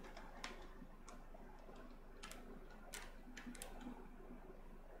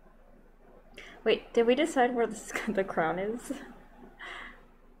 Wait, did we decide where the crown is?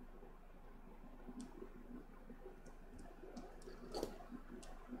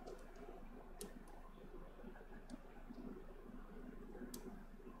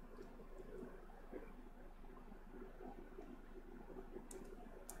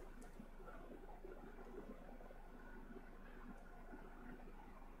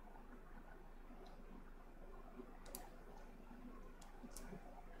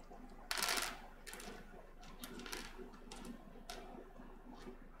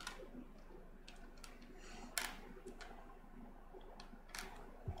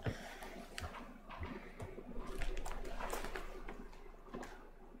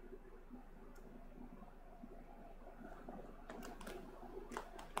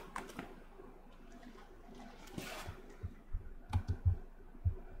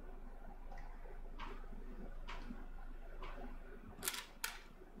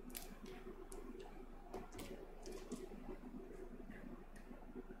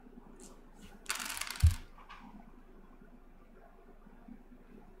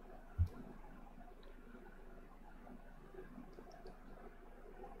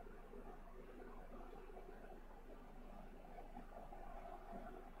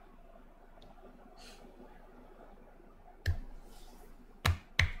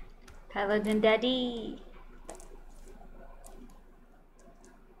 Paladin Daddy.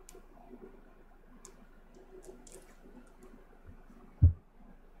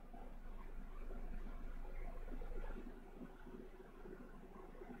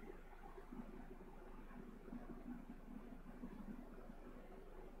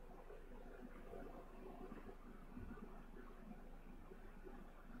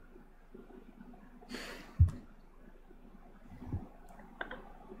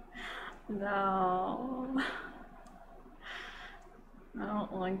 No. I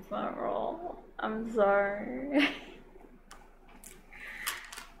don't like that roll. I'm sorry.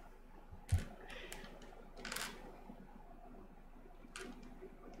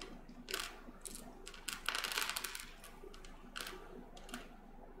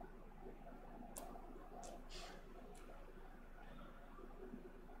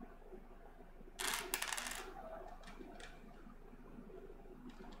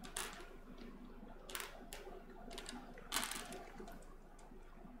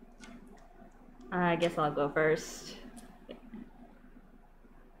 I guess I'll go first.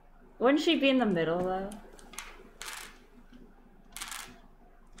 Wouldn't she be in the middle though?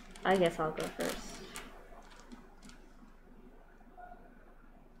 I guess I'll go first.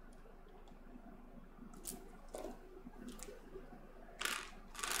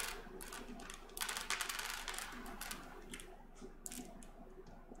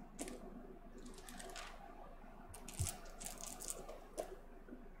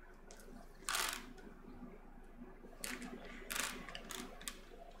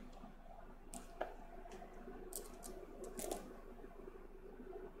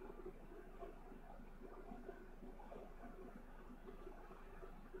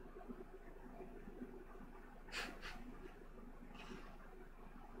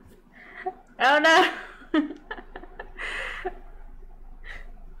 Oh no!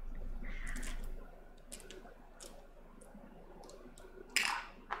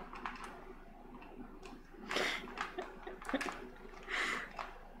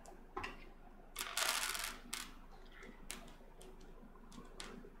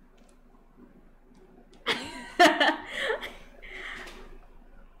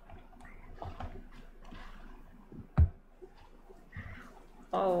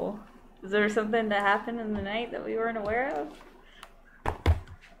 Was there something that happened in the night that we weren't aware of?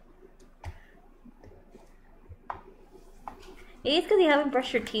 Maybe it's because you haven't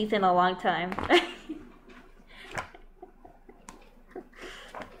brushed your teeth in a long time.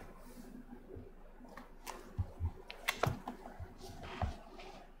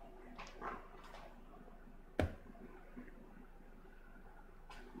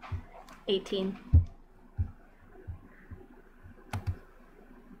 18.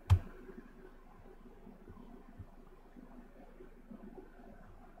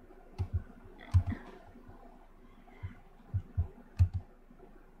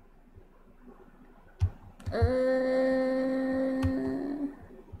 Uh,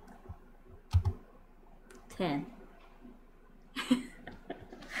 10.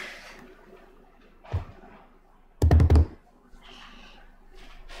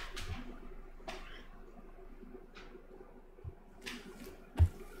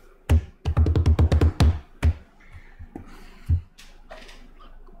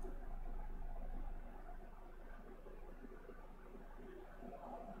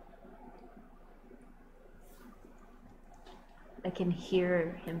 I can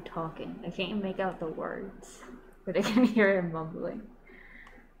hear him talking. I can't make out the words, but I can hear him mumbling.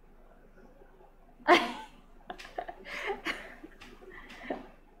 I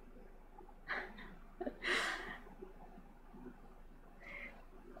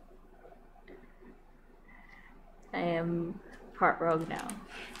am part rogue now.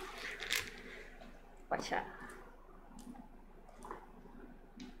 Watch out.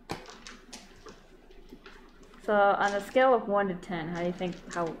 So on a scale of 1 to 10, how do you think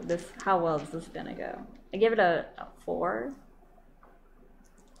how well is this gonna go? I give it a 4.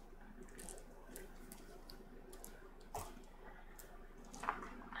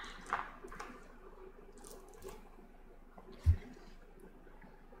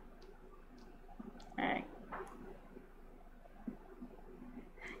 Alright.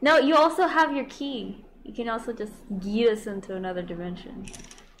 No, you also have your key. You can also just yeet us into another dimension.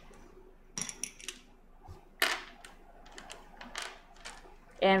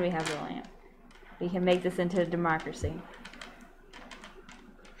 And we have the lamp. We can make this into a democracy.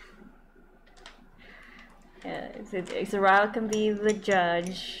 Yeah, Zariel can be the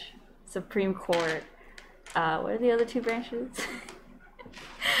judge, Supreme Court. What are the other 2 branches?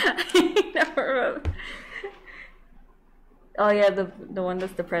 I never remember. Oh yeah, the one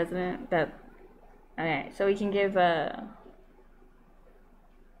that's the president. Okay, so we can give I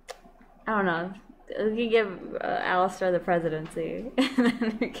don't know. We can give Alistair the presidency, and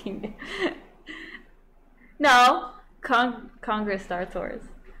then we can. No, Congress starts ours.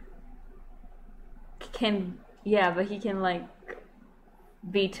 Yeah, but he can like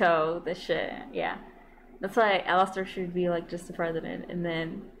veto the shit. Yeah, that's why Alistair should be like just the president, and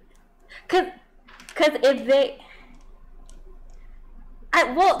then, cause if they.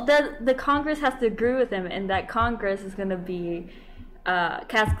 Well, the Congress has to agree with him, and that Congress is gonna be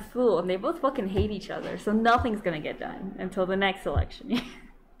Cascasul, and they both fucking hate each other, so nothing's gonna get done until the next election.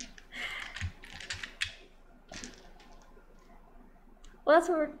 Well, that's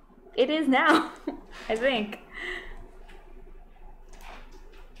where it is now, I think.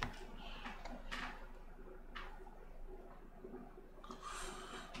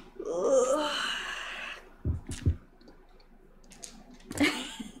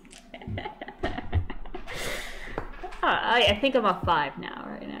 I think I'm a 5 now,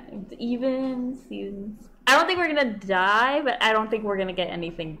 right now. Even seasons. I don't think we're gonna die, but I don't think we're gonna get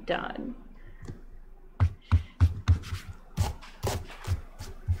anything done.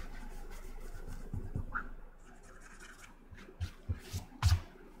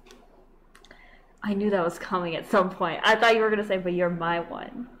 I knew that was coming at some point. I thought you were gonna say, but you're my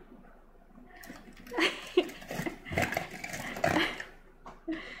one.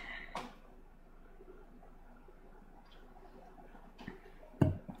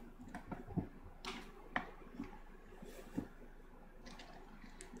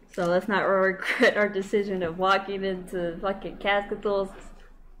 So let's not regret our decision of walking into fucking Cascatul's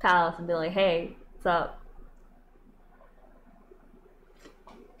palace and be like, hey, what's up?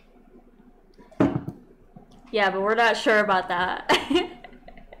 Yeah, but we're not sure about that.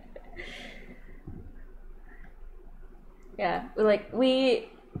 Yeah, we need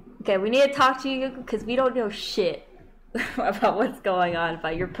to talk to you because we don't know shit about what's going on,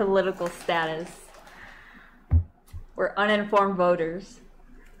 about your political status. We're uninformed voters.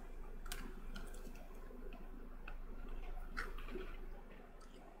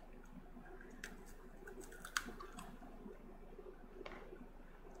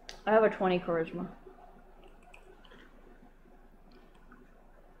 I have a 20 charisma.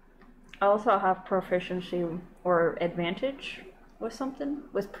 I also have proficiency or advantage with something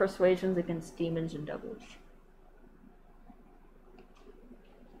with persuasions against demons and devils.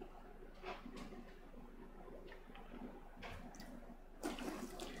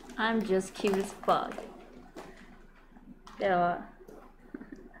 I'm just cute as fuck. Yeah.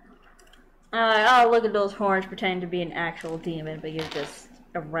 Oh, look at those horns pretending to be an actual demon, but you're just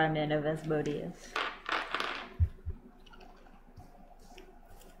a remnant of Asmodeus.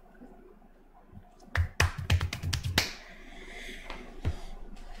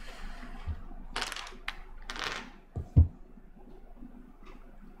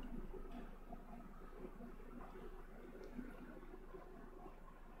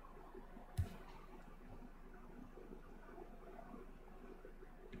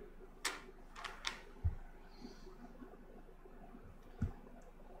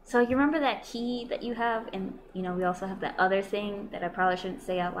 So you remember that key that you have, and you know we also have that other thing that I probably shouldn't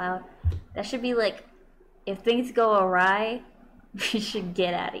say out loud. That should be like, if things go awry, we should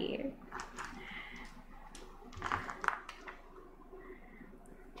get out of here.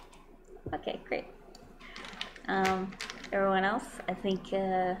 Okay, great. Everyone else, I think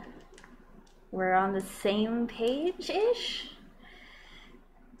we're on the same page-ish?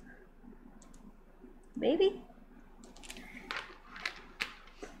 Maybe?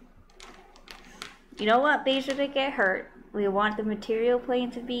 You don't want Beja to get hurt. We want the material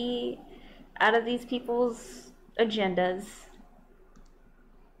plane to be out of these people's agendas.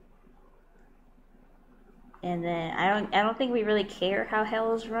 And then I don't think we really care how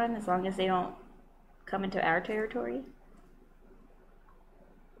hell is run as long as they don't come into our territory.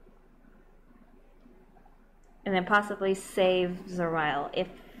 And then possibly save Zorail if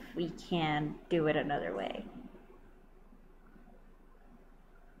we can do it another way.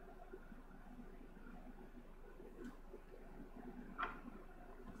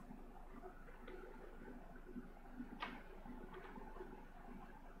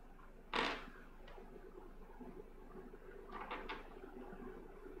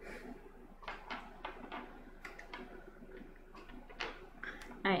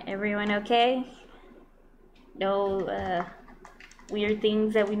 Alright, everyone okay? No weird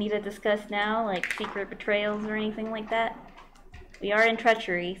things that we need to discuss now, like secret betrayals or anything like that? We are in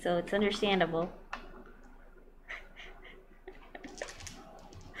treachery, so it's understandable.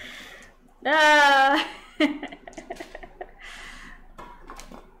 Ah!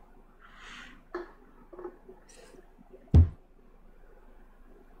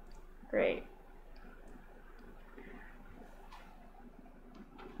 Great.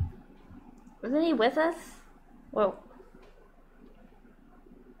 Wasn't he with us? Whoa.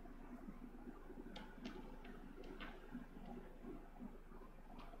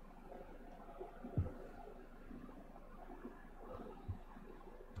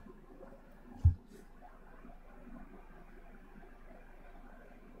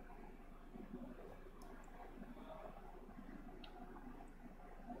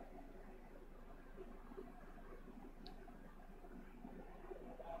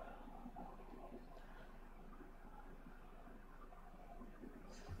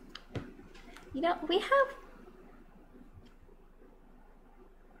 You know,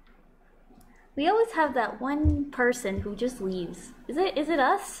 we always have that one person who just leaves. Is it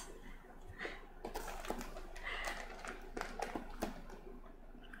us?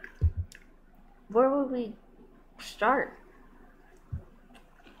 Where would we start?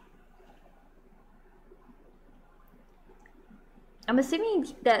 I'm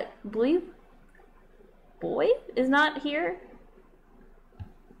assuming that Blue Boy is not here.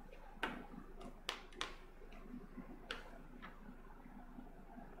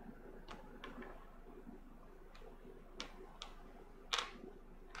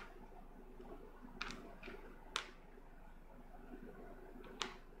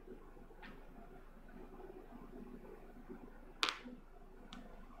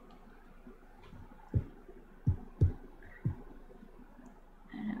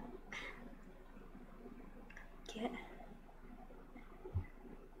 Get.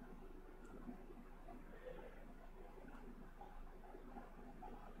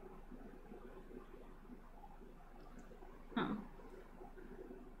 Huh.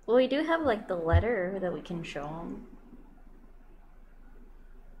 Well, we do have like the letter that we can show them.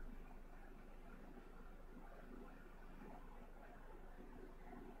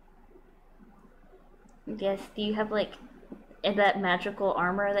 Yes, do you have like that magical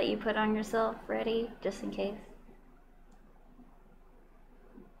armor that you put on yourself ready, just in case?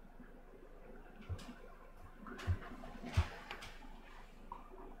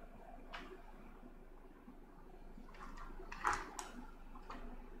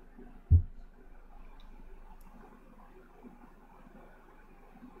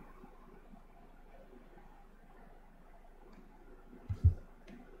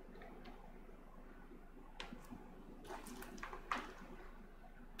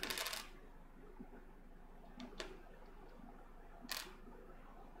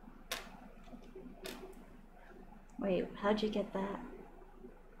 Wait, how'd you get that?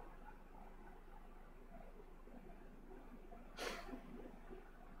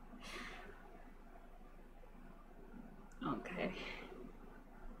 Okay.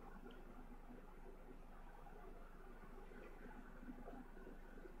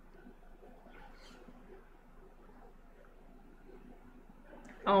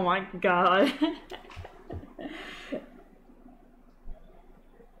 Oh my god.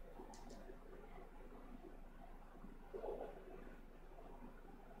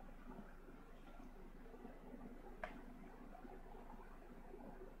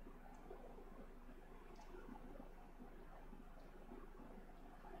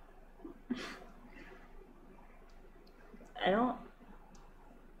 I don't.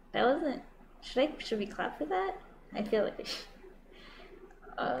 That wasn't. Should we clap for that? I feel like.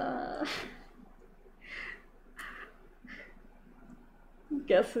 Uh.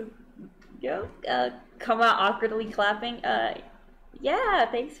 Guess who? Yo. Come out awkwardly clapping.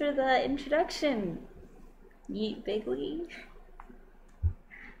 Yeah. Thanks for the introduction. Yeet Bigley.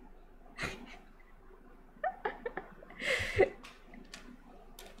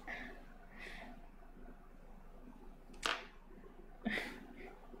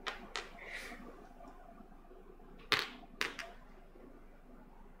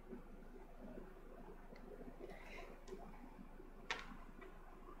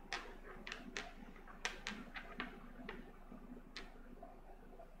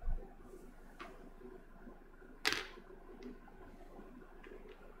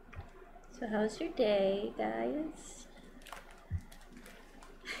 So how's your day, guys?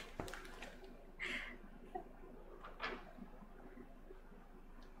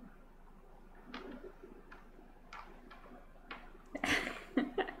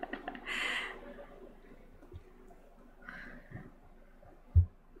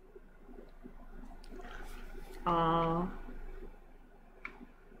 Aw.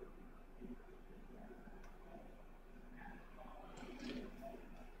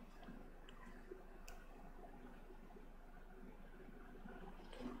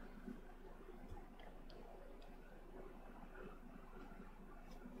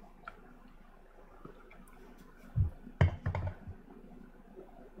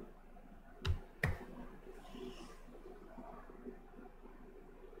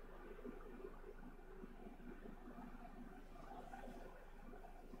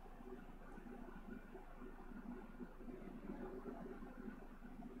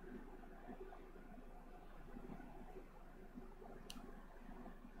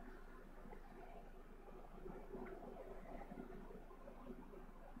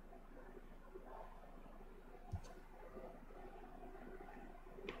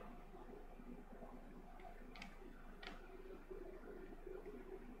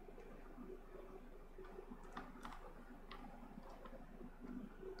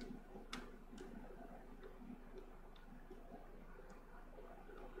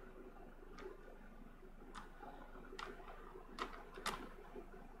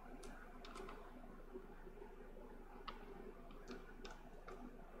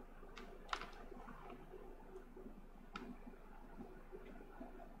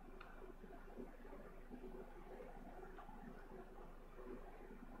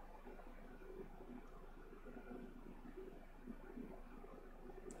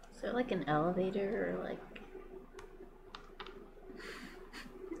 Is there like an elevator or like...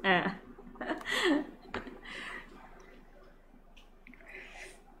 Ah.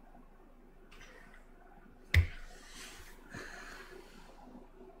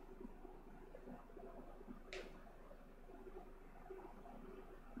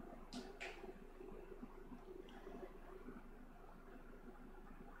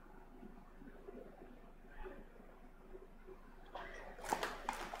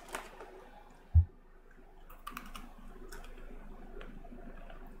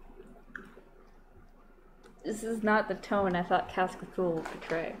 This is not the tone I thought Cascacool would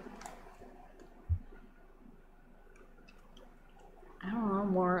portray. I don't know,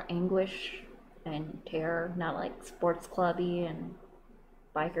 more anguish and terror, not like sports clubby and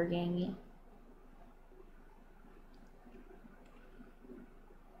biker gangy.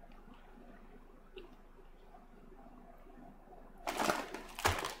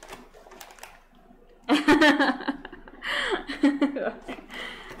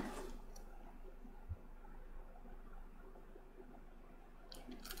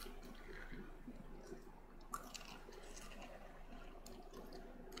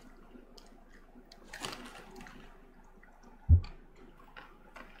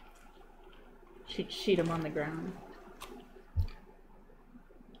 Sheet him on the ground.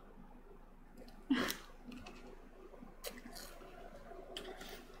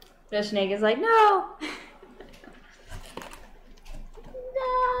 The snake is like, no!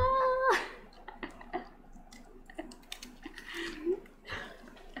 No!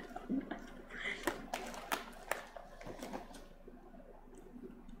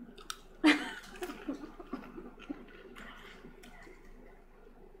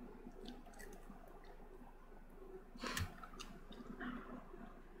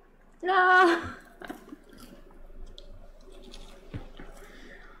 No!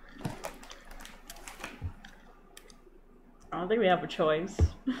 I don't think we have a choice.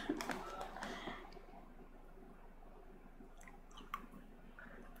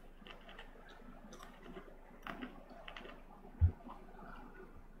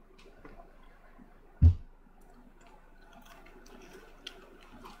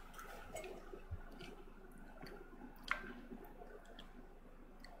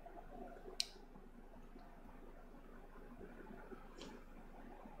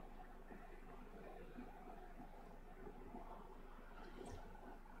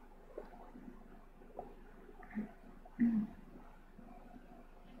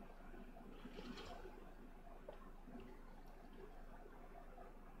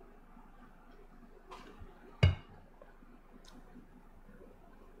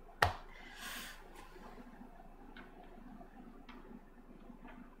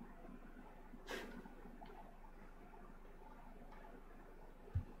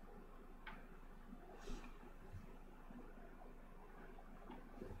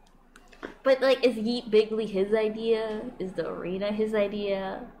 But, like, is Yeet Bigley his idea? Is the arena his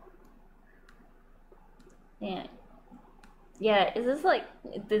idea? Yeah. Yeah, is this, like,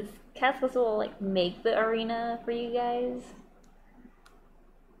 does Castle, like, make the arena for you guys?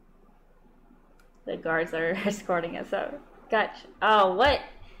 The guards are escorting us out. Gotcha. Oh, what?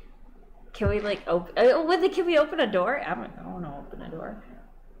 Can we, like, open... can we open a door? I don't want to open a door.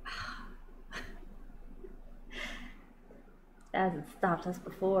 That hasn't stopped us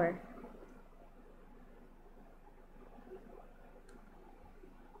before.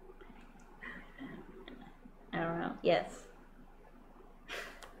 I don't know. Yes.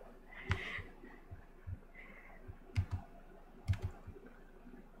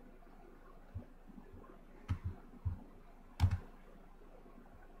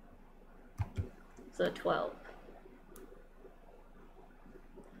 So 12.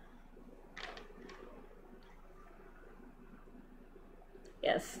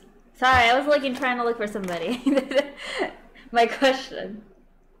 Yes. Sorry, I was trying to look for somebody. My question.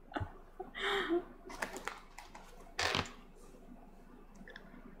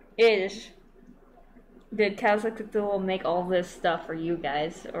 Did Kazakh Cthulhu make all this stuff for you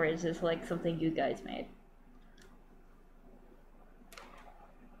guys, or is this like something you guys made?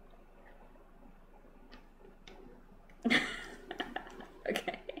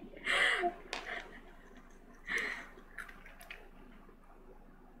 Okay.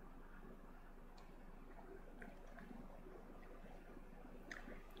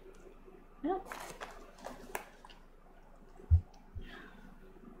 Nope.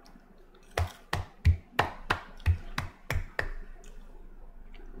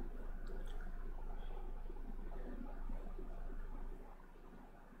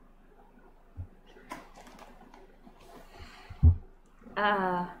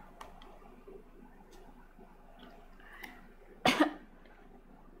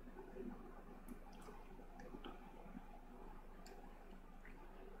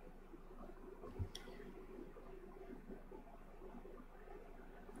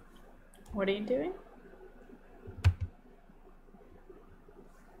 What are you doing?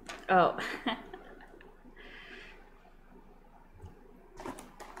 Oh.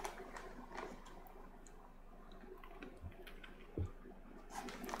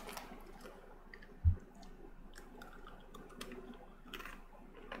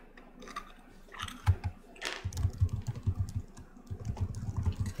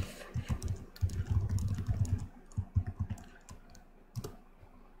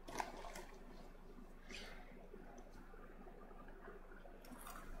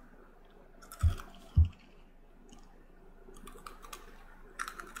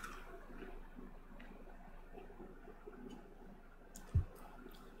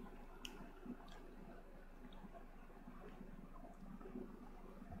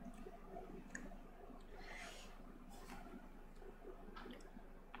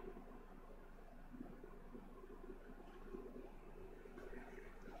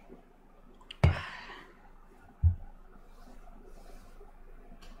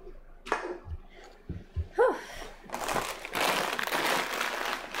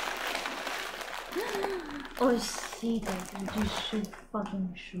 我记得这是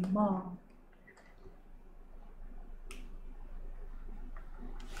fucking 什么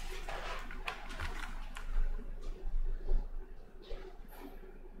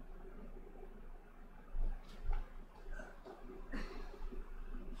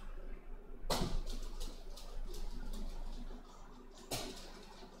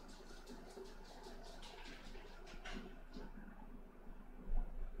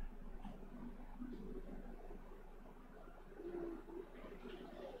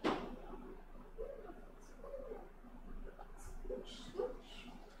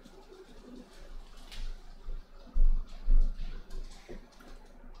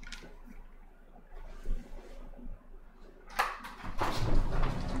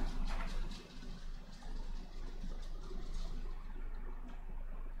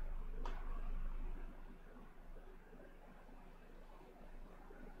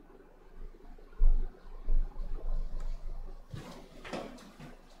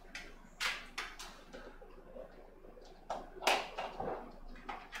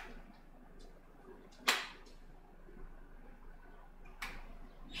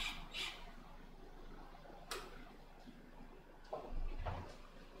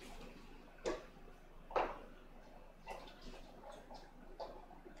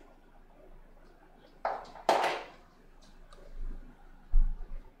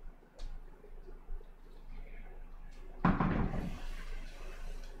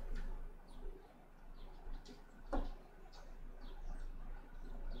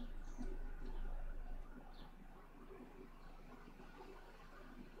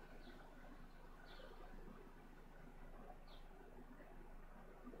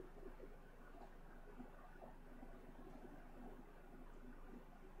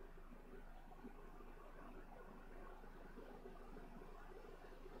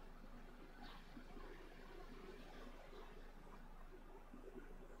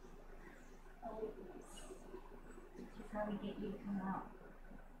？How we get you to come out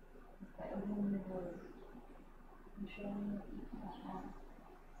by opening the doors and showing that you come out.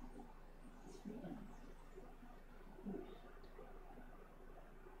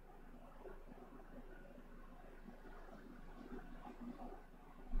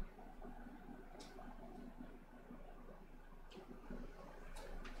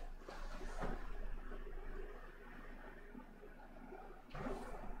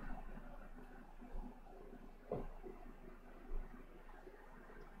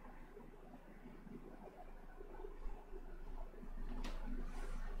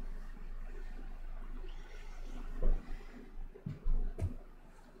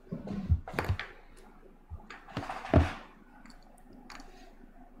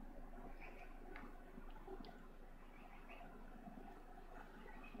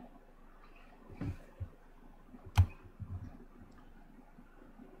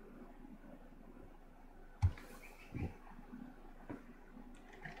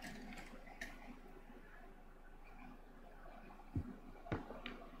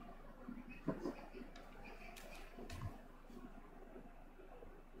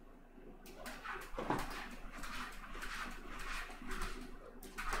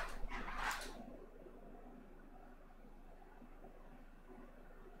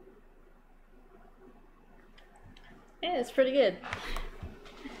 Yeah, it's pretty good.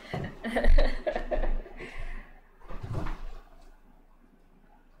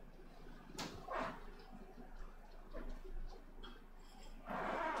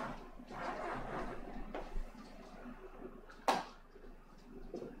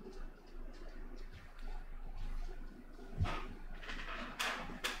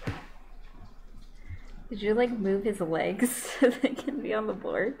 Did you like move his legs so they can be on the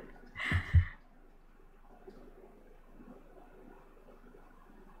board?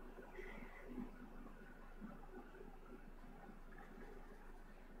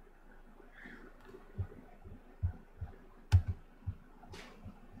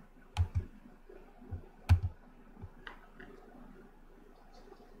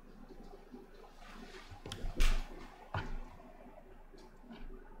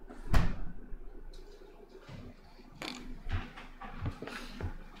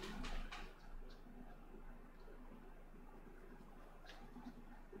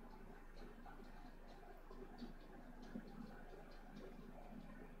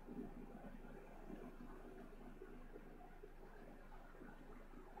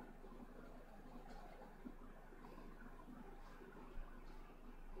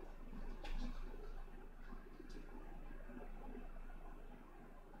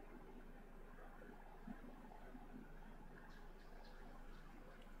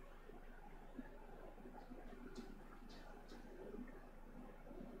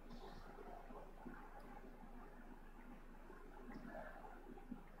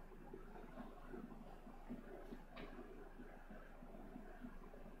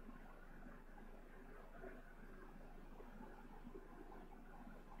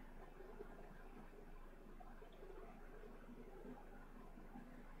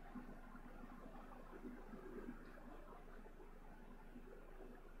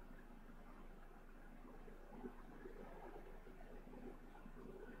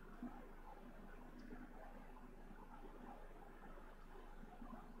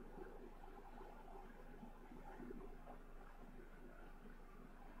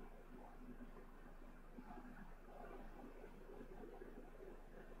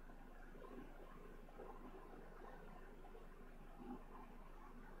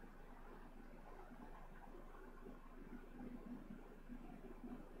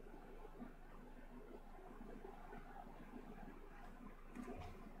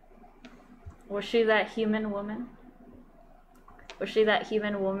 Was she that human woman? Was she that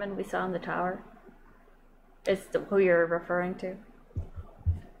human woman we saw in the tower? Is who you're referring to?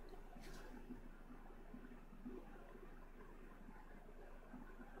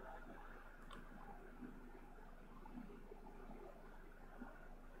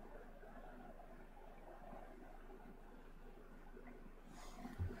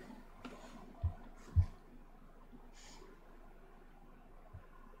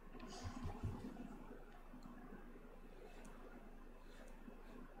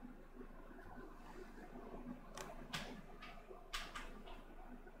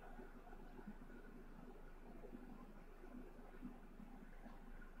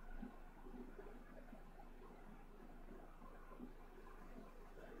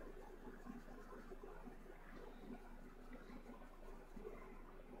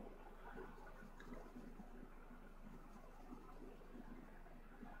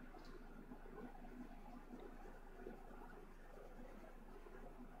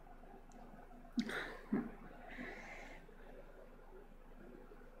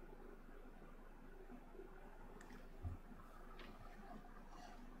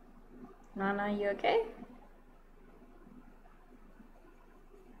 Nana, you okay?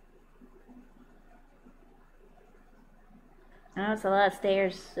 Oh, it's a lot of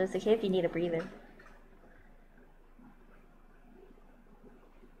stairs. It's okay if you need a breather.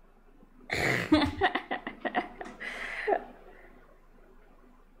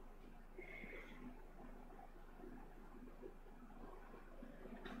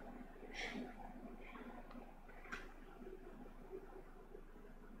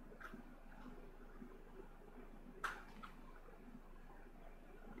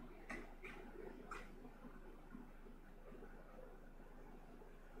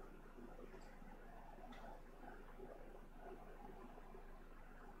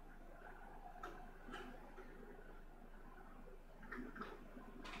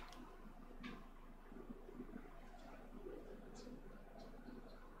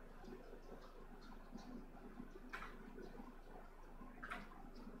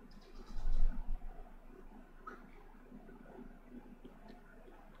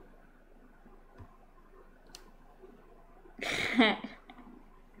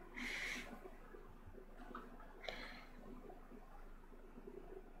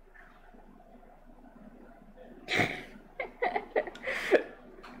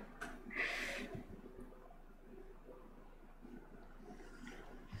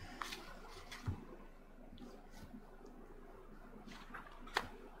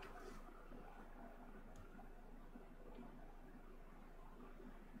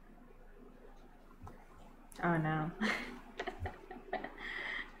 Oh no.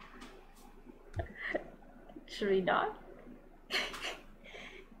 Should we not?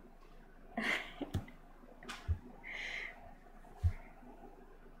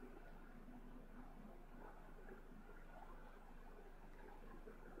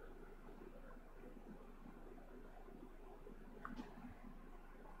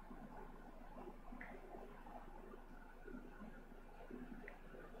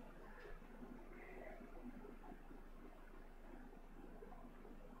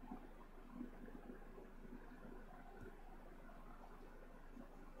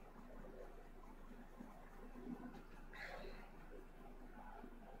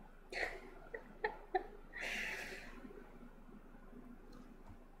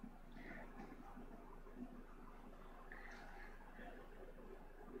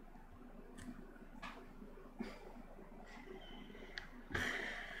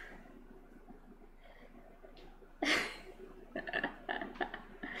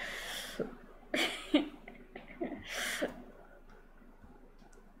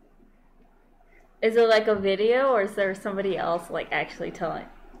 Is it like a video, or is there somebody else like actually telling?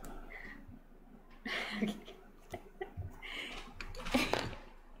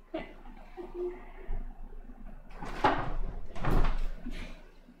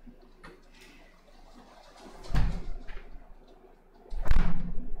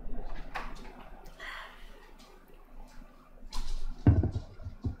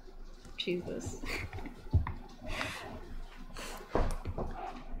 Jesus.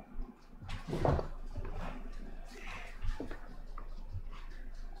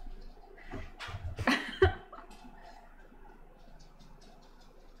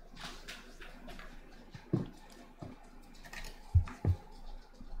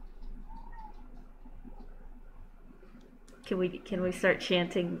 Can we start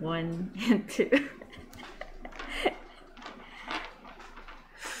chanting 1 and 2?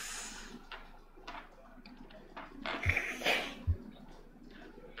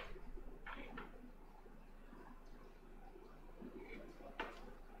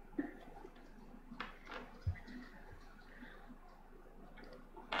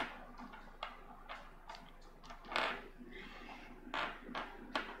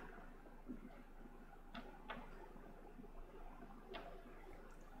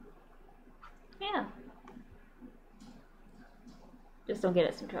 Just don't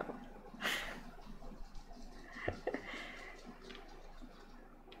get us in trouble.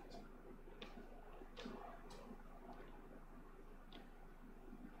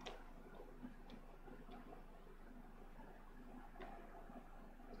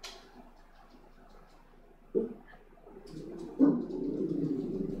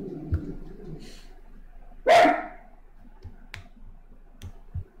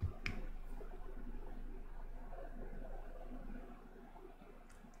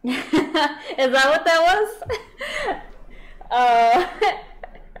 Is that what that was?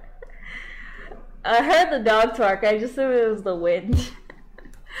 I heard the dog bark. I just assumed it was the wind.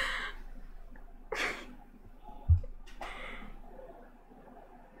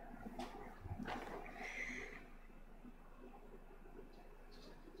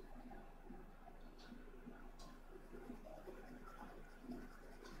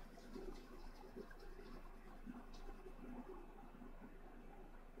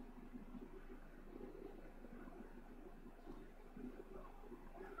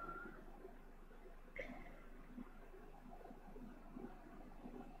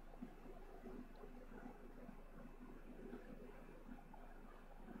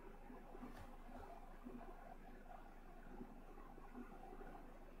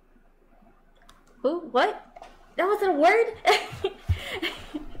 Who? What? That wasn't a word?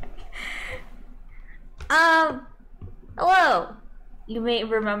 Hello. You may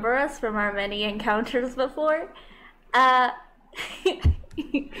remember us from our many encounters before.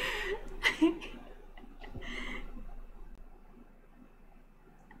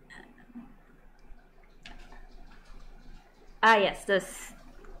 Yes, this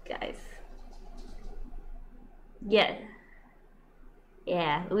guys. Yeah.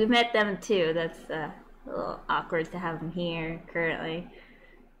 Yeah, we've met them too. That's a little awkward to have them here currently.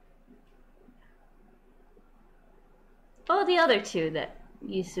 Oh, the other two that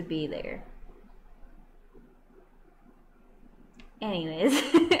used to be there. Anyways.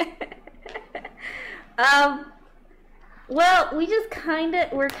 Well, we're kind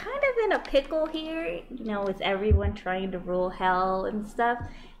of in a pickle here, you know, with everyone trying to rule hell and stuff.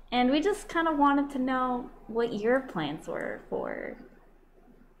 And we just kind of wanted to know what your plans were for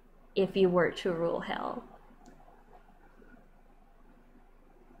if you were to rule hell.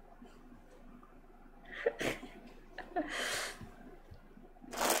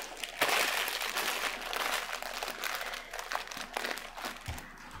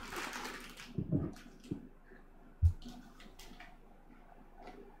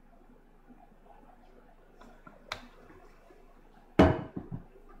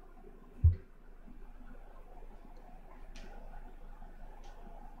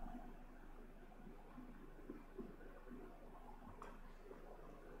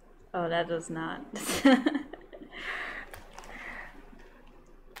 Oh, that does not.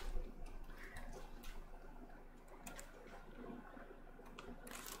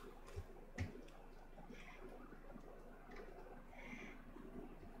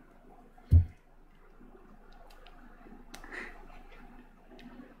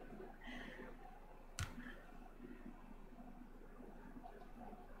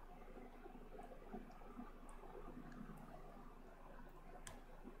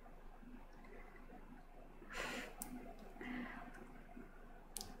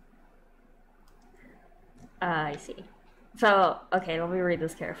 I see. So, okay, let me read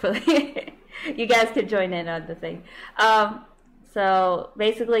this carefully. You guys could join in on the thing. So,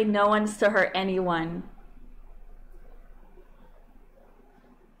 basically, no one's to hurt anyone.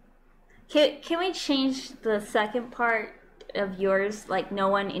 Can we change the second part of yours? Like, no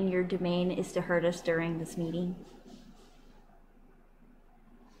one in your domain is to hurt us during this meeting?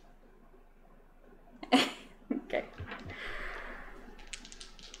 Okay.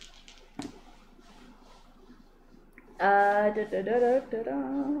 Da, da, da, da, da, da.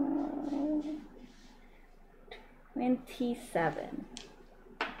 27.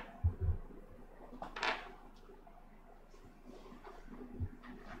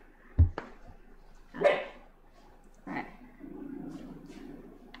 Alright.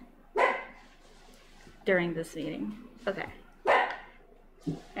 During this meeting. Okay.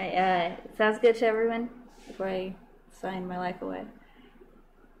 Alright, sounds good to everyone before I sign my life away.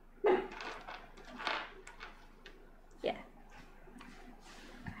 Yeah.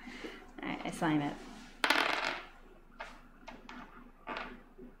 Alright, I sign it.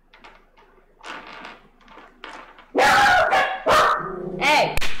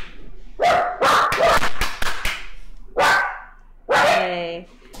 Hey! Hey.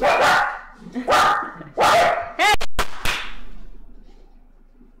 Hey!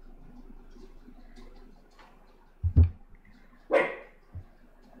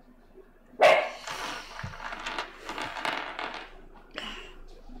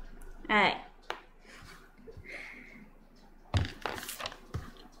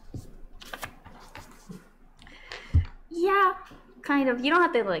 kind of, you don't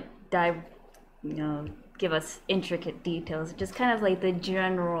have to like dive, give us intricate details, just kind of like the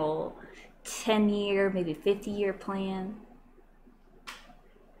general 10-year, maybe 50-year plan.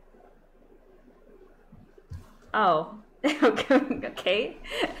 Oh, okay.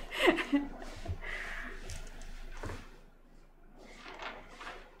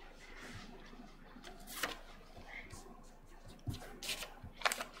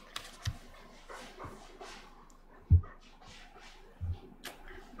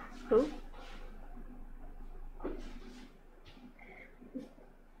 Who?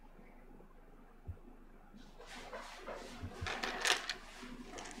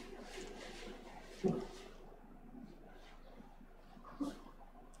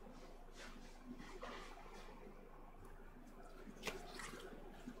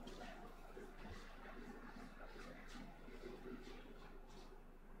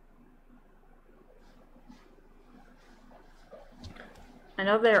 I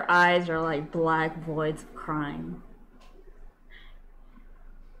know their eyes are like black voids of crime.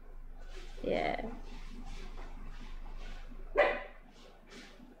 Yeah.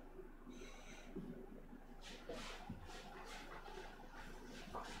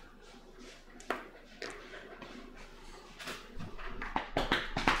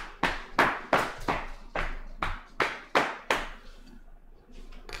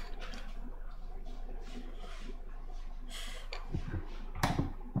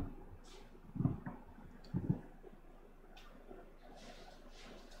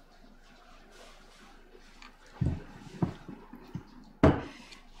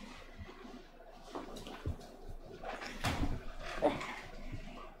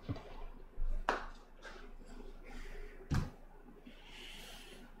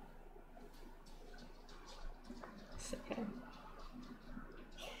 Okay.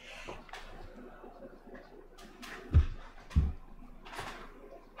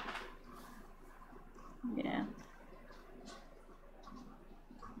 Yeah.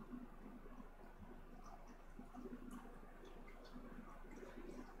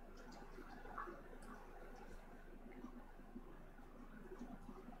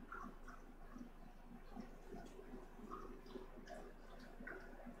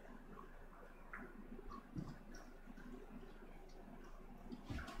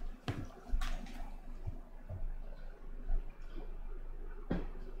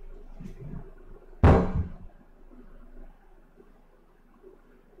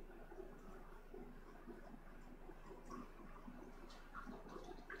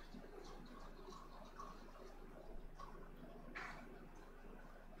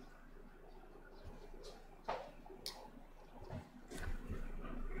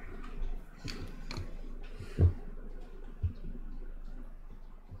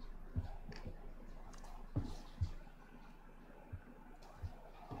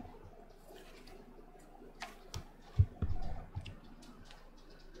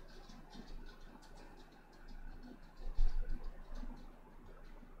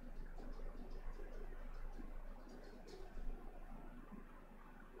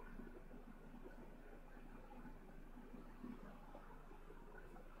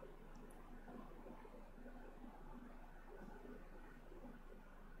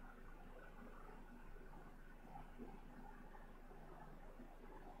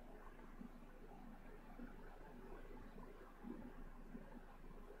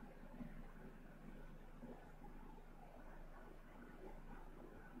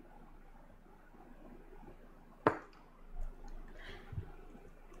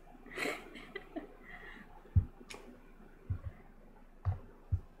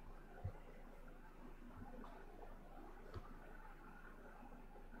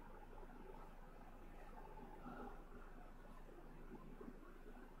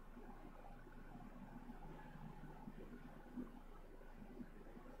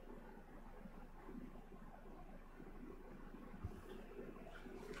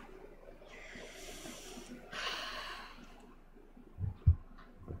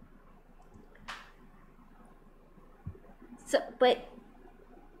 So, but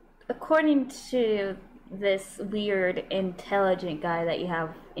according to this weird intelligent guy that you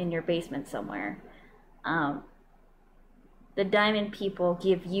have in your basement somewhere, the diamond people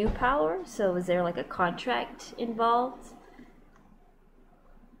give you power, so is there like a contract involved?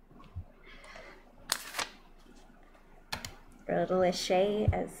 Or a little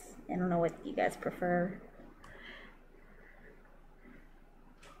lachey, as I don't know what you guys prefer.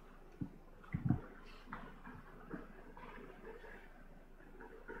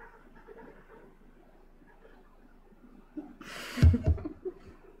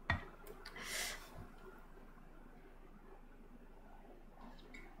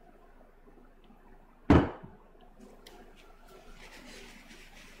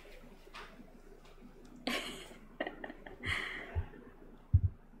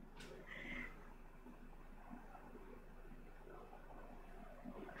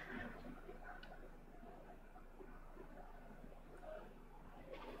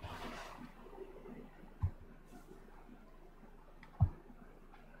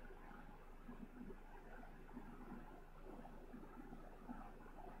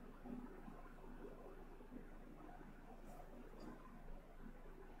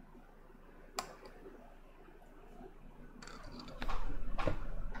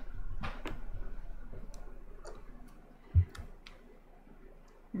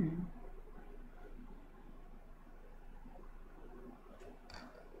 Mm.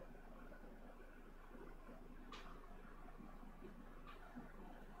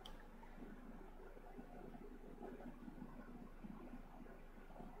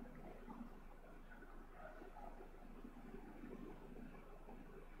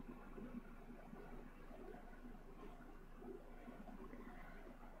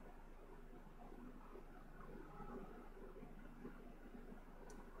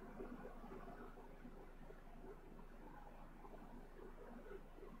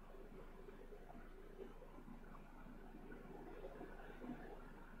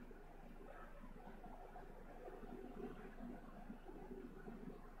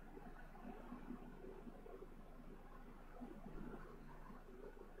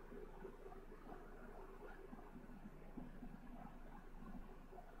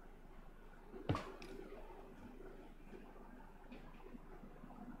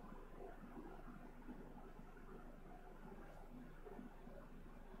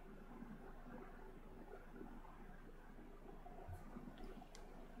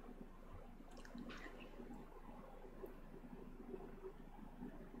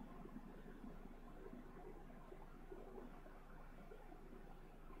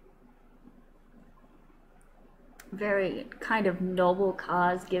 Very kind of noble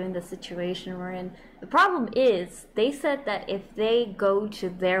cause given the situation we're in. The problem is, they said that if they go to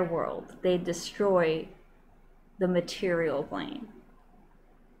their world, they destroy the material plane.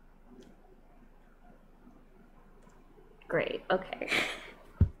 Great, okay.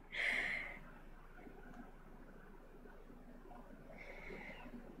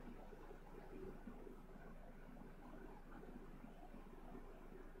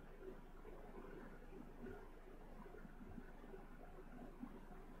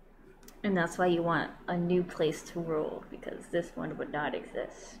 And that's why you want a new place to rule, because this one would not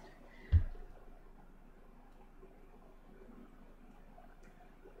exist.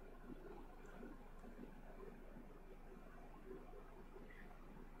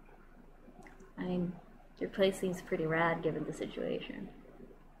 I mean, your place seems pretty rad given the situation.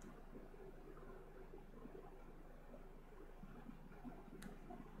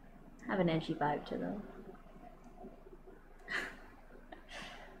 Have an edgy vibe to them.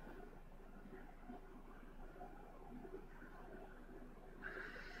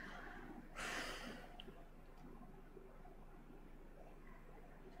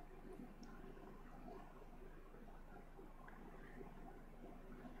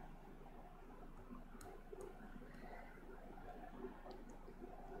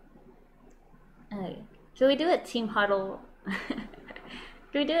 Hey, should we do a team huddle? Should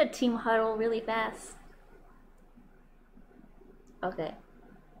we do a team huddle really fast? Okay.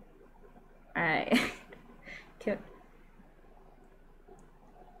 Alright.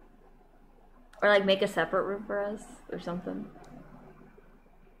 Or like make a separate room for us or something.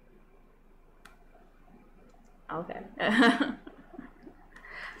 Okay.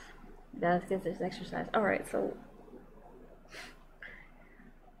 That's because there's exercise. Alright, so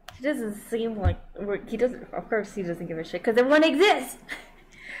he doesn't seem like he doesn't. Of course, he doesn't give a shit because everyone exists.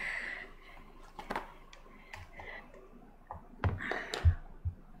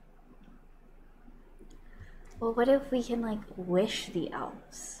 Well, what if we can like wish the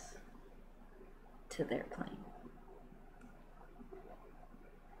elves to their plane?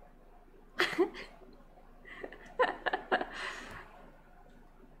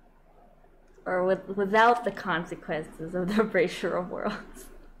 Or without the consequences of the erasure of worlds.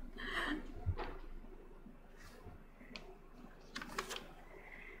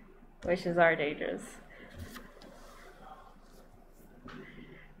 Wishes are dangerous.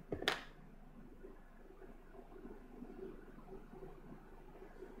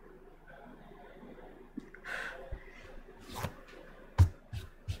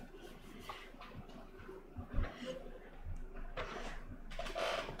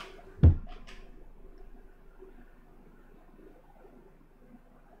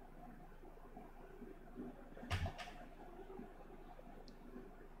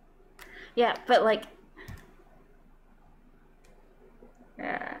 Yeah, but like,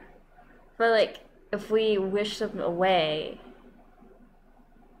 yeah, but like, if we wish them away,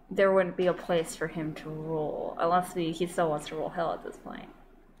 there wouldn't be a place for him to rule, unless he still wants to rule hell at this point.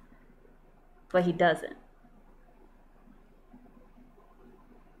 But he doesn't.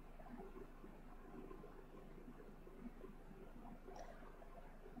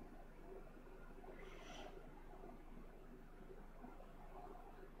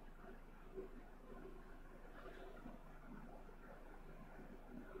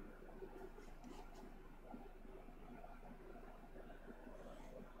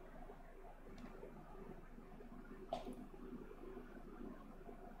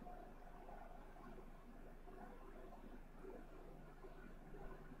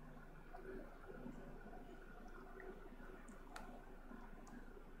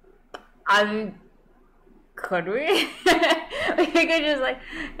 I mean, could we? We could just like,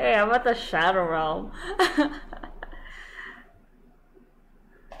 hey, I'm at the Shadow Realm.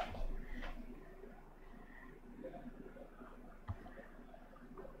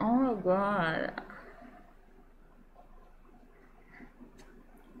 Oh my god.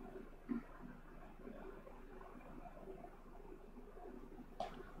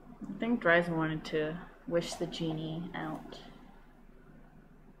 I think Dries wanted to wish the genie out.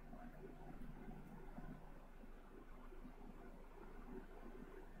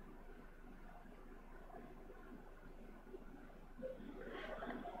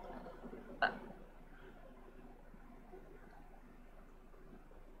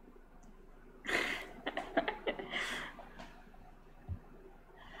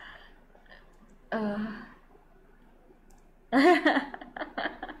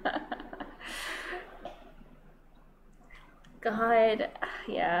 God,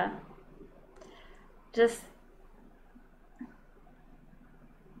 yeah. Just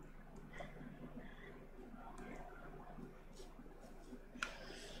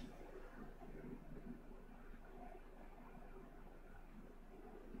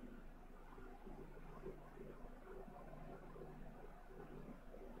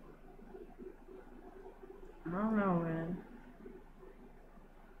I don't know, man.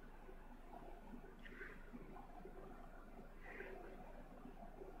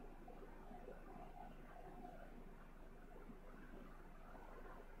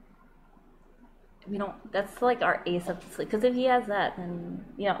 We don't. That's like our ace up the sleeve. Because if he has that, then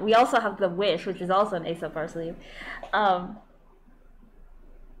we also have the wish, which is also an ace up our sleeve.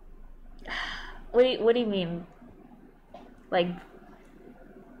 What do you mean? Like,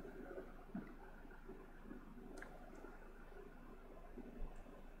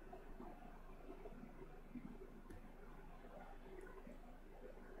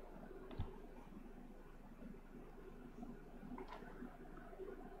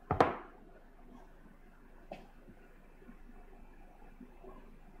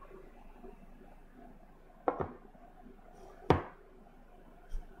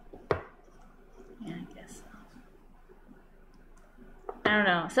 yeah, I guess so. I don't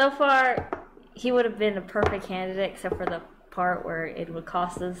know. So far, he would have been a perfect candidate, except for the part where it would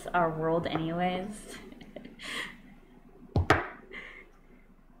cost us our world anyways.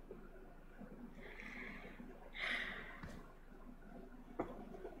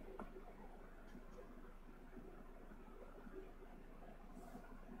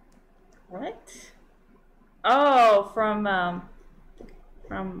 What? Oh, from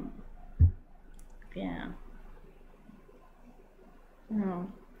yeah. Hmm.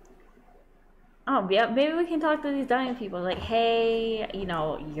 Oh, yeah, maybe we can talk to these dying people. Like, hey,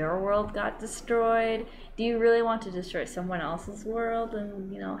 your world got destroyed. Do you really want to destroy someone else's world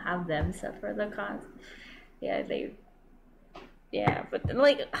and, have them suffer the cons? Yeah, but then,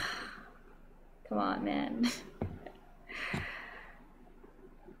 like, come on, man.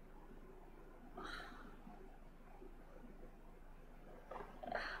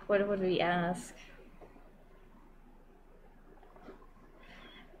 What would we ask?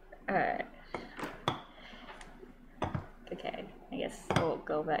 Alright. Okay, I guess we'll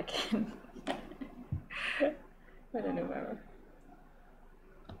go back in. I don't remember.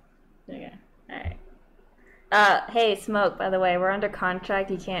 Okay, alright. Hey, Smoke, by the way, we're under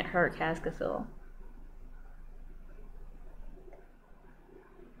contract. You can't hurt Cascathul.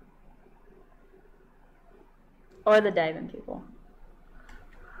 Or the diving people.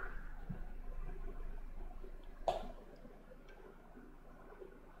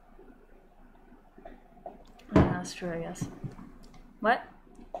 Yeah, that's true, I guess. What?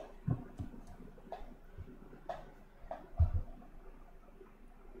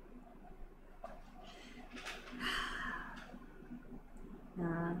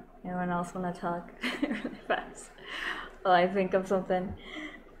 Anyone else want to talk really fast? While I think of something.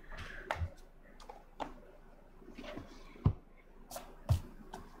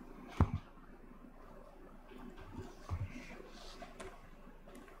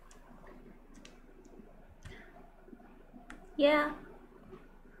 Yeah.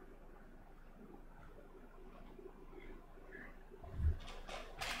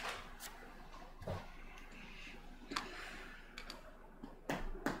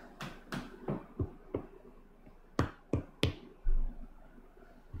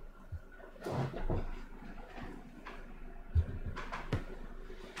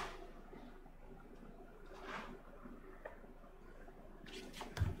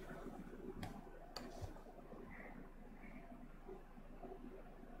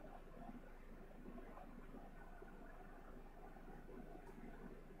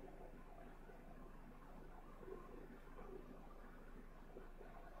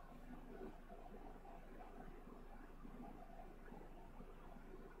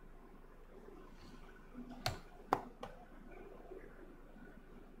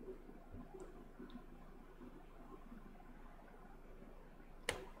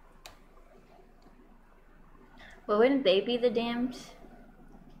 But wouldn't they be the damned?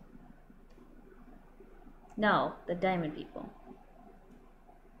 No, the diamond people.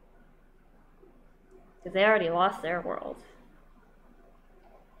 Because they already lost their world.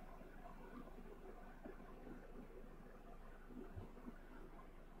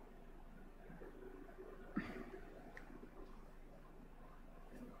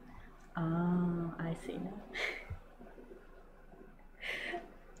 Oh, I see now.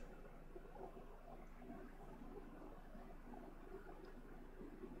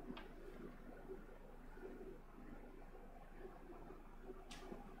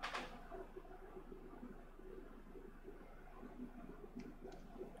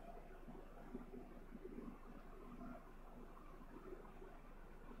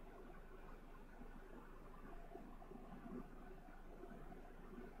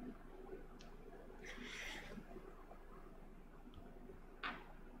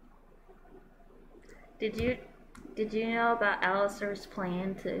 Did you know about Alistair's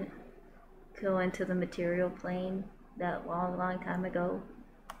plan to go into the material plane that long time ago?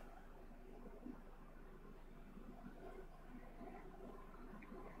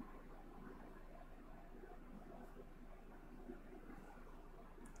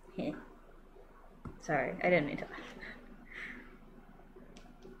 Sorry, I didn't mean to.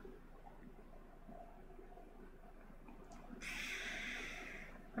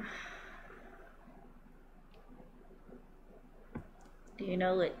 Do you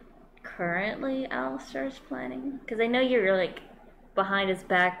know what currently Alistair's planning? Because I know you're like behind his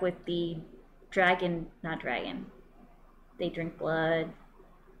back with the not dragon. They drink blood.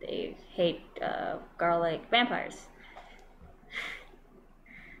 They hate garlic vampires.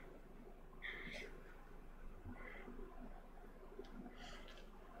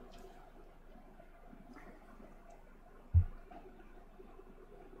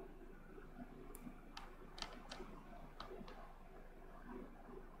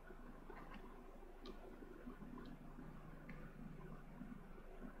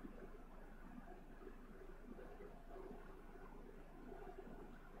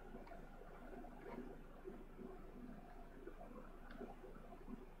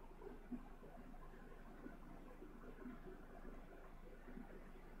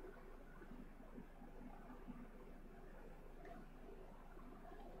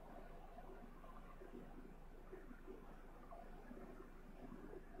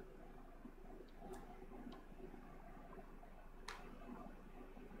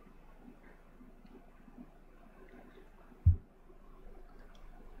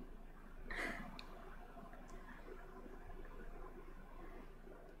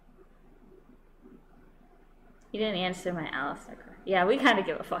 You didn't answer my Alistair. Yeah, we kind of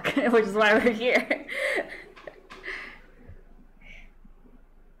give a fuck, which is why we're here.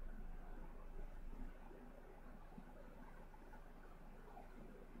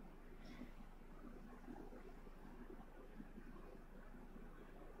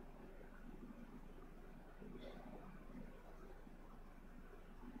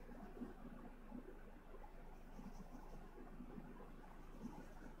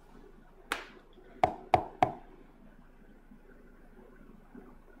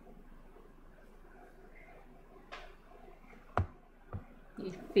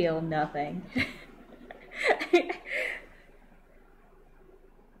 You feel nothing.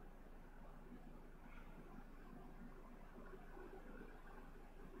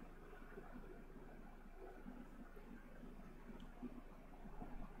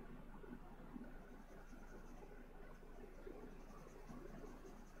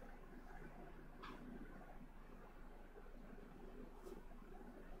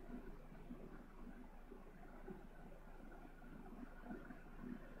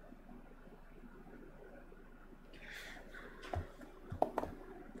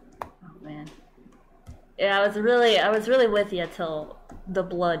 Man. Yeah, I was really with you till the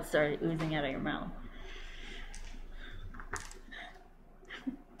blood started oozing out of your mouth.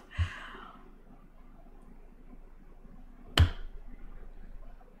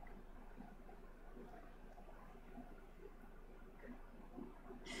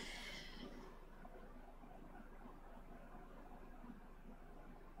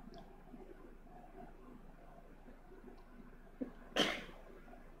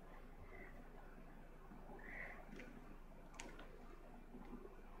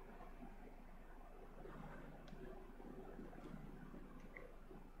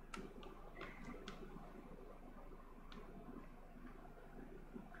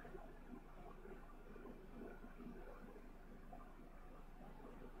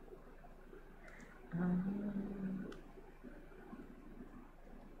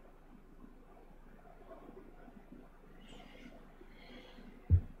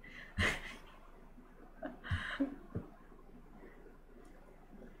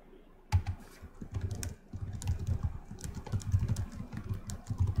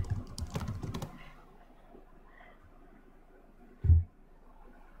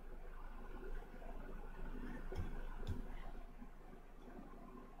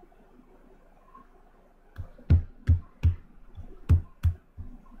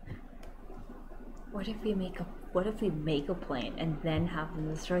 What if we make a plane and then have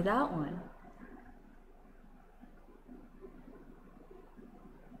them destroy that one?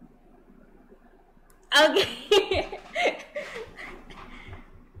 Okay.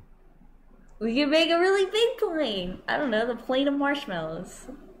 We can make a really big plane. I don't know, the plane of marshmallows.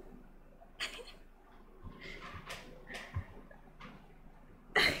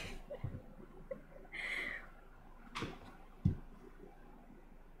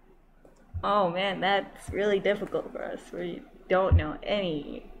 Oh man, that's really difficult for us. We don't know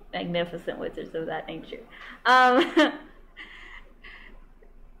any magnificent wizards of that nature. Oh.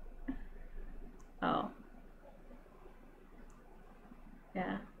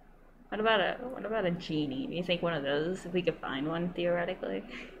 Yeah. What about a genie? Do you think one of those, if we could find one theoretically?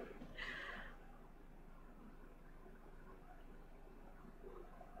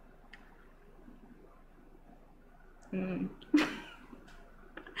 Hmm.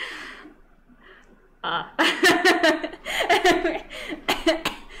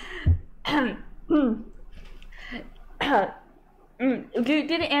 You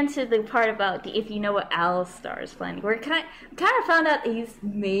didn't answer the part about if you know what Alistar is planning. We kind of found out that he's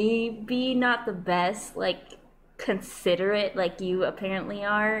maybe not the best, like, considerate, like you apparently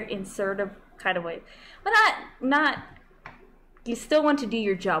are, in sort of kind of way. But not. You still want to do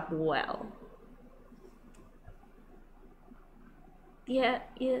your job well. Yeah,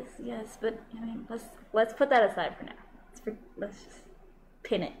 yes, but I mean, let's put that aside for now. Let's just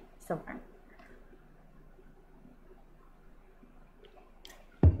pin it somewhere.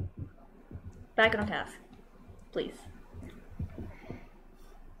 Back on task, please.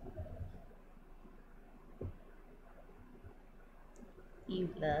 You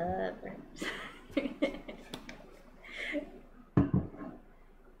love her.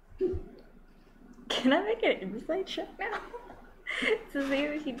 Can I make an insight check now? To see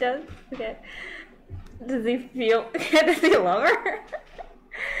if he does? Okay. Does he feel... Does he love her?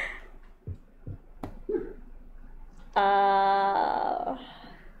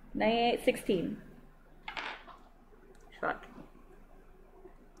 9816. Fuck.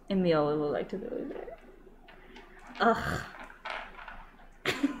 Emil would like to go there. Ugh.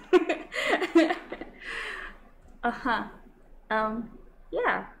 Uh-huh.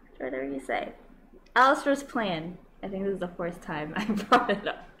 Yeah. Whatever you say. Alistair's plan. I think this is the fourth time I brought it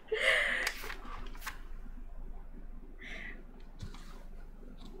up.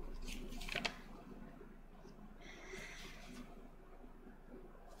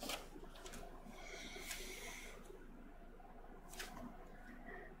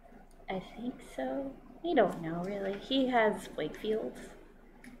 I think so. We don't know really. He has Wakefield,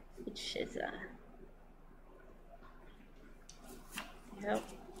 which is yep.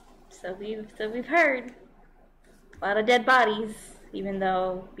 So we've heard a lot of dead bodies, even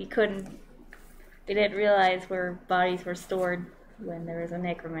though we didn't realize where bodies were stored when there was a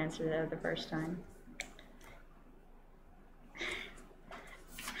necromancer there the first time.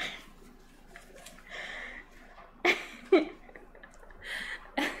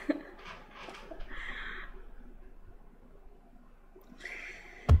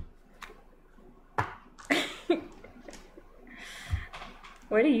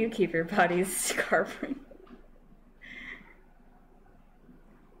 Where do you keep your bodies, Carver?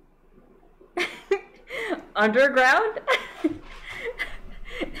 Underground?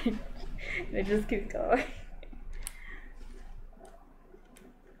 It just keeps going.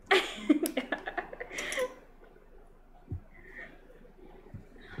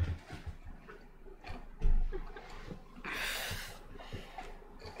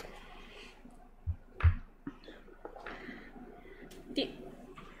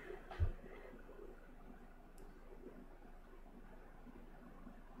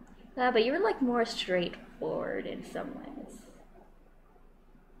 But you were like more straightforward in some ways.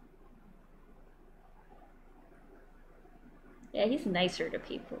 Yeah, he's nicer to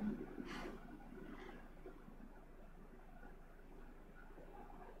people.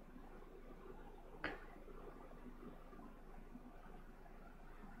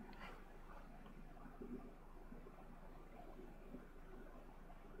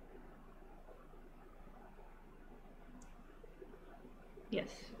 Yes.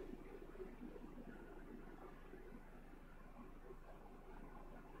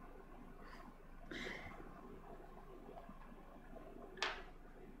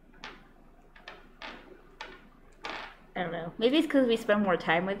 I don't know. Maybe it's because we spend more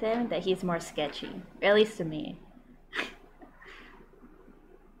time with him that he's more sketchy. Or at least to me.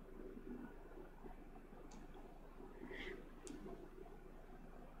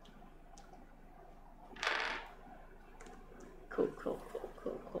 Cool.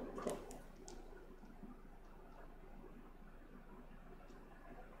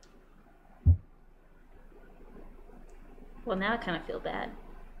 now I kind of feel bad.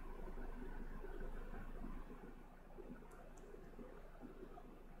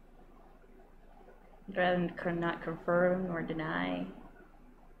 Rather than not confirm or deny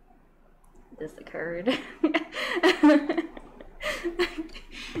this occurred.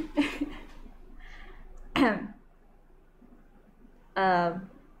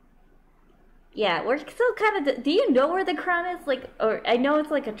 Yeah, we're still kind of. Do you know where the crown is? Like, or I know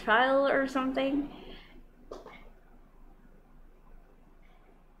it's like a trial or something.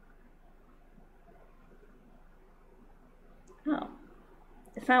 Oh,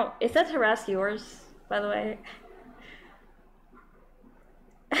 it's not. Is that harass yours, by the way?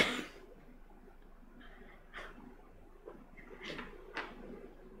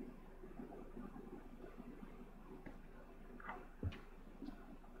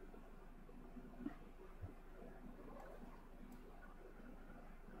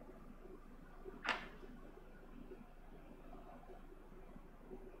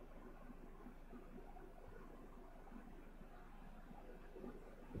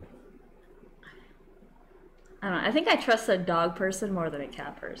 I don't know. I think I trust a dog person more than a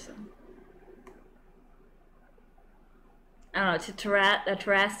cat person. I don't know. A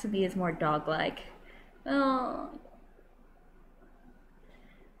Taras to me is more dog-like. Oh.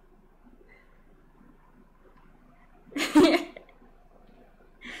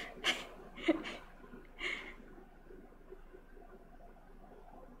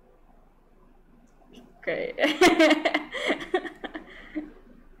 Great.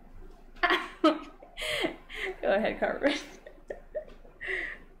 Go ahead, Carver.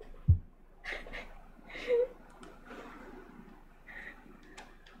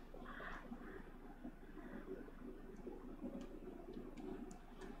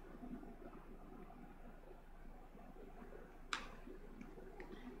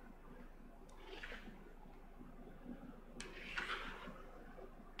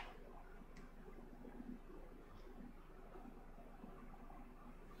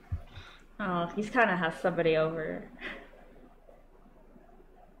 Oh, he's kind of has somebody over.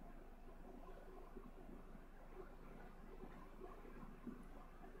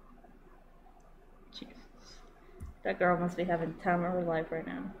 Jesus. That girl must be having the time of her life right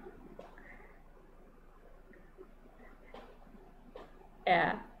now.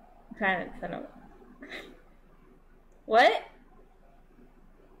 Yeah. I'm trying to set up. What?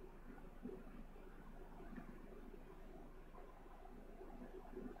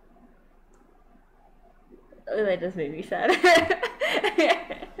 Oh, that just made me sad.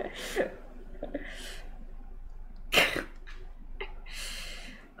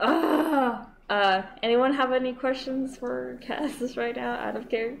 Anyone have any questions for Cassis right now, out of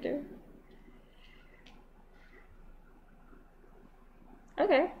character?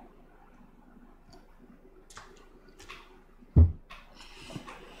 Okay.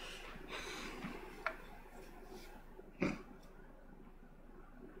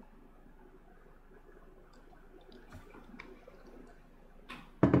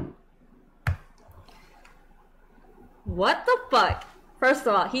 What the fuck? First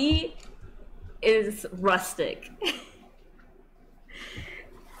of all, he is rustic.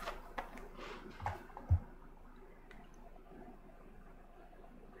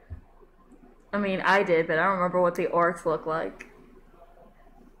 I mean, I did, but I don't remember what the orcs look like.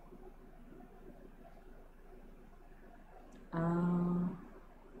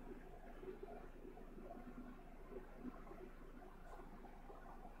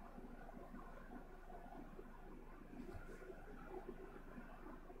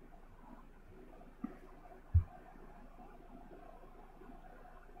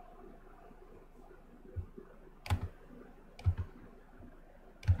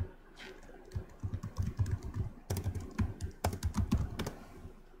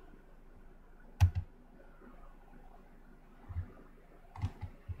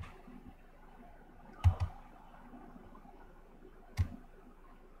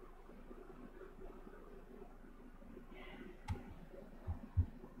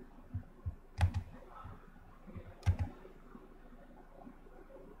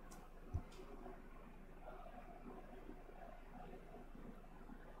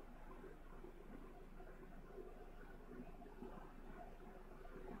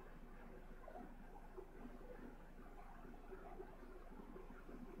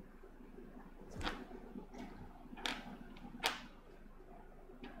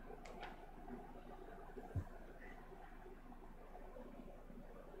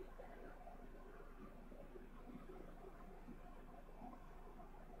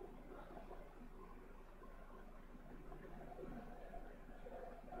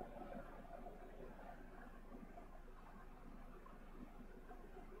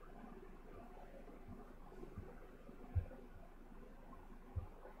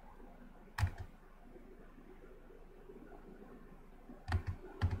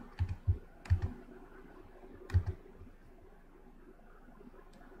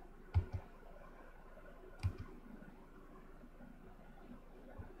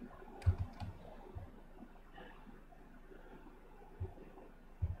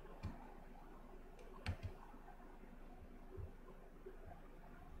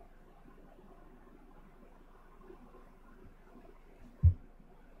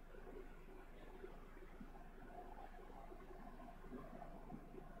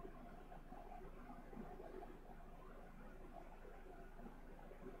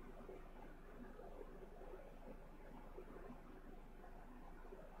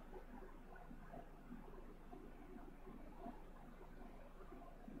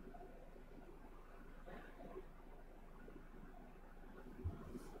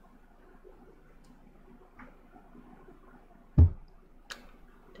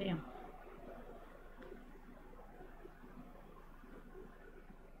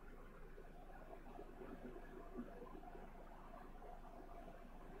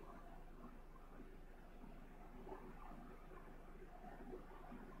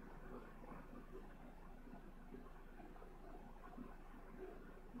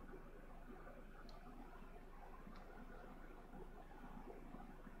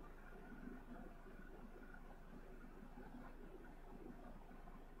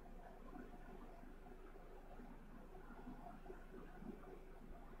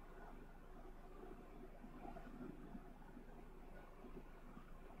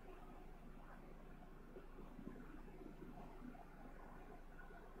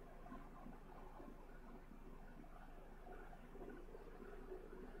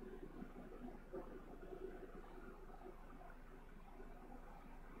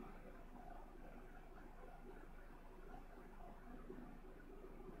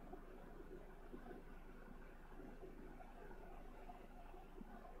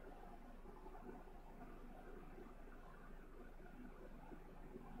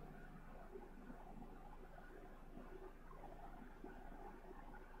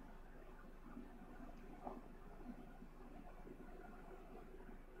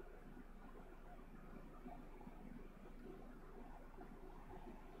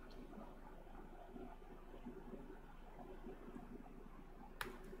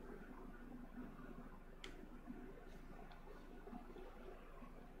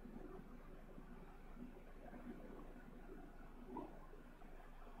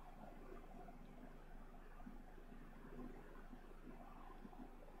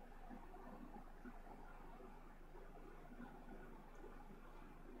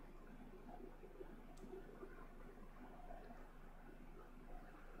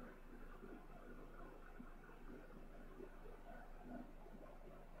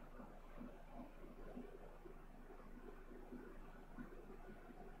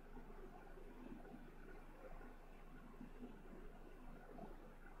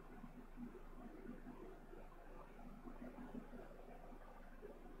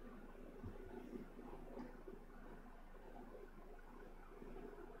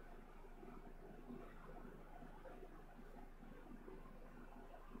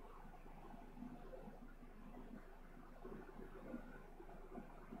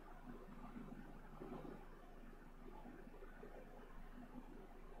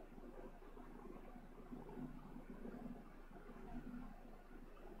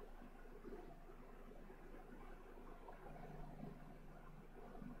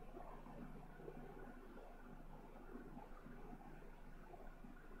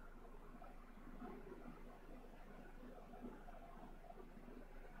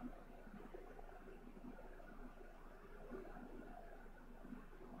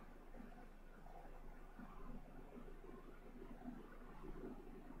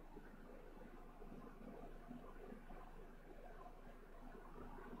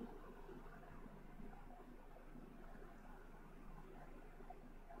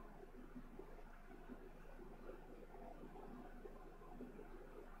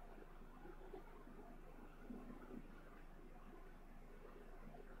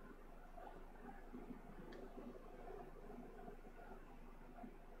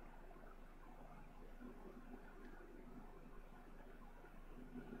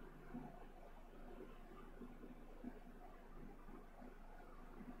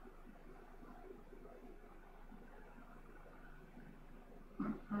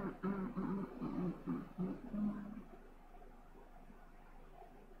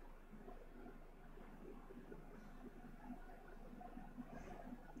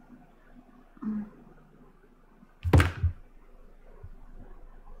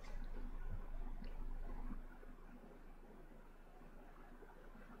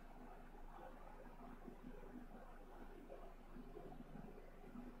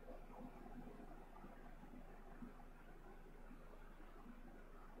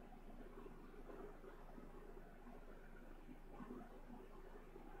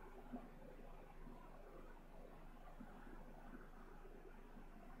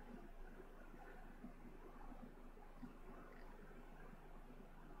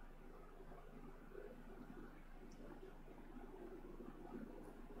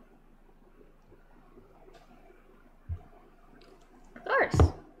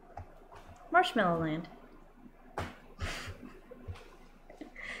 Marshmallow Land.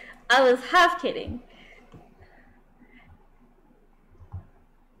 I was half kidding.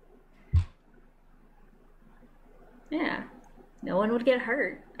 Yeah. No one would get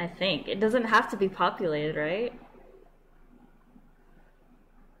hurt, I think. It doesn't have to be populated, right?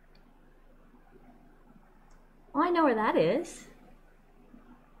 Oh, I know where that is.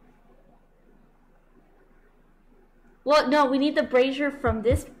 Well, no, we need the brazier from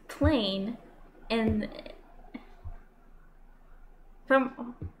this plane and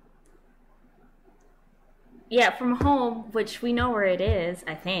from from home, which we know where it is,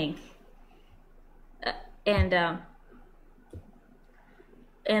 I think. And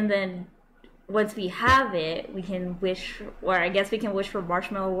then once we have it, we can wish, or I guess we can wish for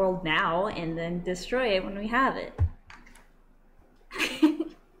Marshmallow World now and then destroy it when we have it.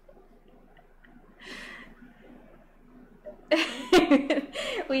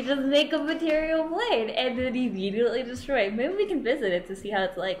 We just make a material plane and then immediately destroy it. Maybe we can visit it to see how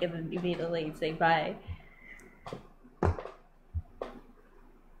it's like and then immediately say bye.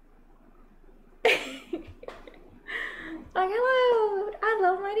 Like, hello, I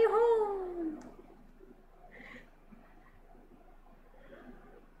love my new home.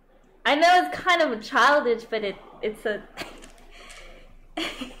 I know it's kind of childish, but it's a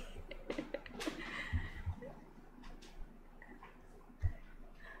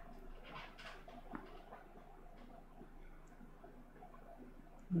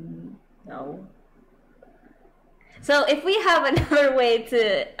no. So if we have another way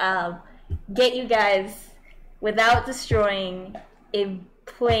to get you guys without destroying a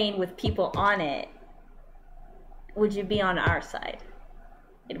plane with people on it, would you be on our side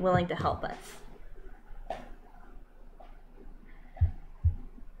and willing to help us?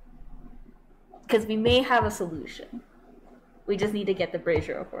 Because we may have a solution. We just need to get the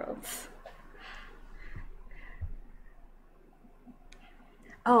Brazier of Worlds.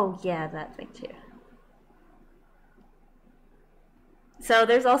 Oh yeah, that thing too. So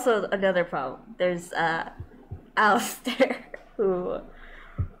there's also another problem. There's Alistair who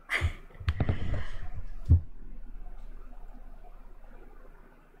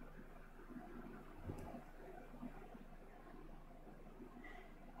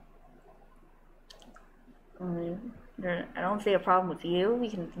I don't see a problem with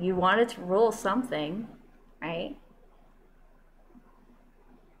you. You wanted to rule something, right?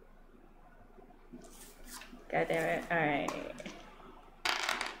 God damn it. Alright.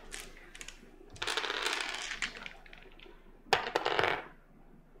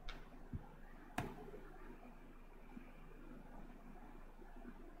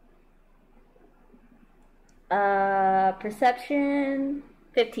 Perception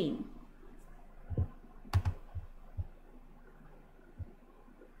 15.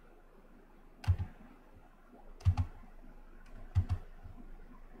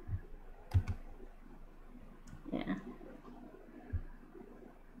 Yeah.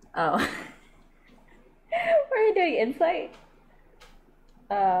 Oh. We're doing insight?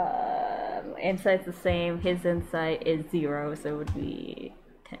 Insight's the same. His insight is 0, so it would be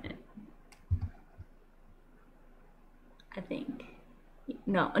 10. I think.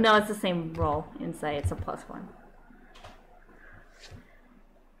 No, it's the same roll. Insight, it's a +1.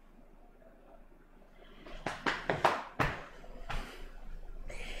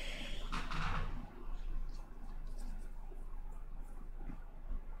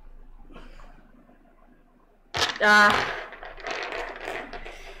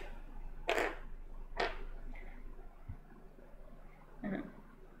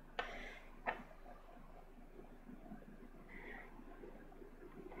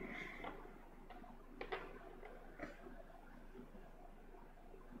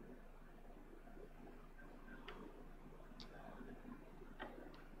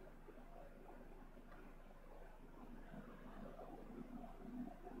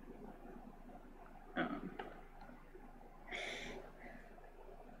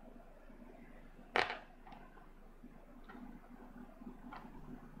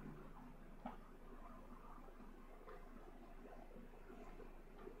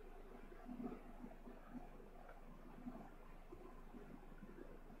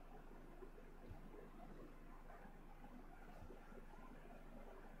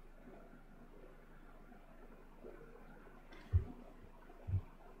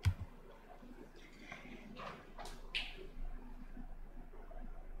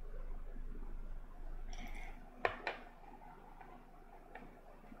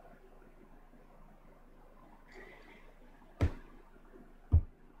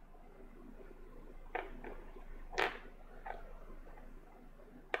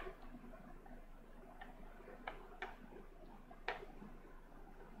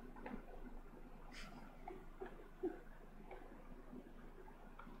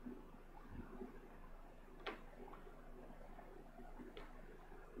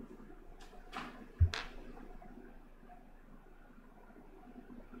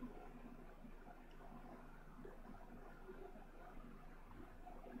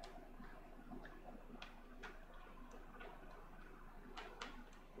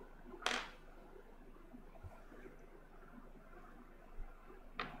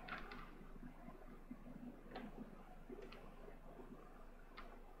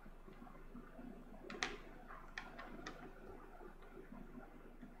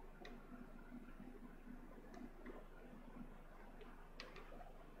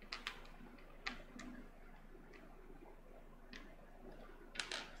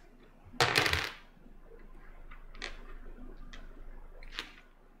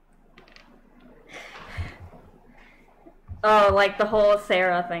 Oh, like the whole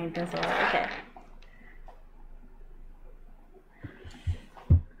Sarah thing as well. Okay.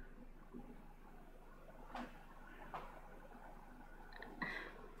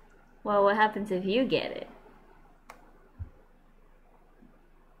 Well, what happens if you get it?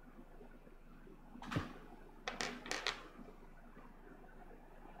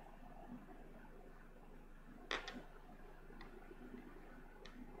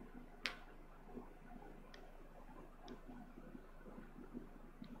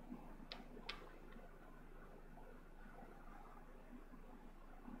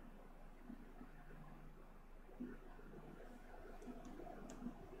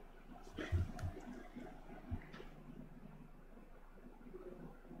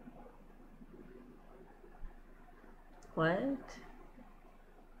 What?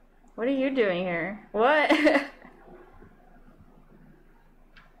 What are you doing here? What?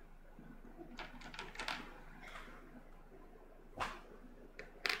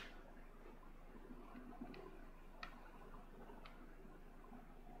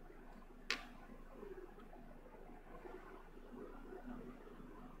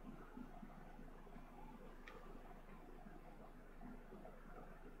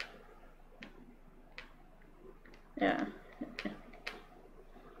 Yeah.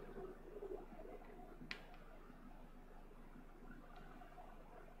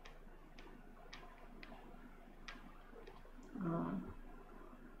 Oh.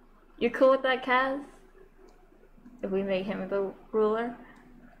 You cool with that, Kaz? If we make him the ruler?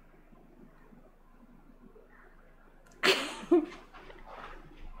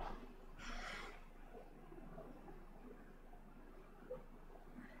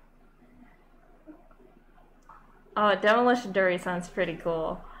 Oh, Demolition Derby sounds pretty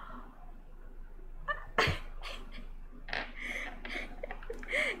cool.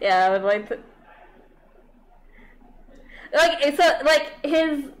 Yeah, I would like to. Like, so, like,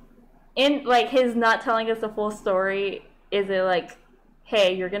 his not telling us the full story, is it like,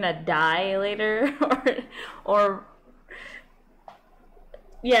 hey, you're gonna die later? or,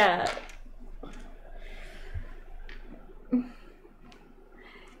 yeah.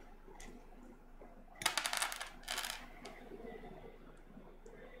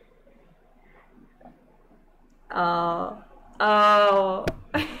 Oh. Oh.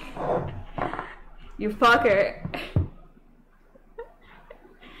 You fucker.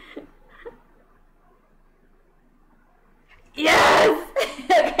 Yes!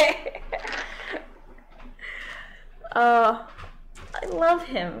 Okay. Oh, I love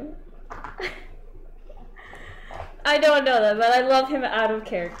him. I don't know that, but I love him out of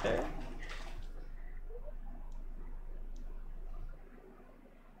character.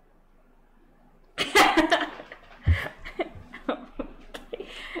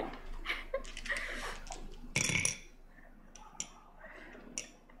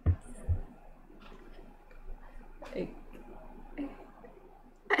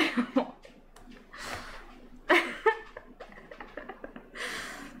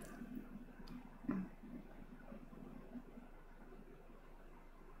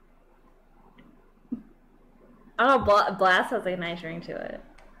 I don't know, Blast has a nice ring to it.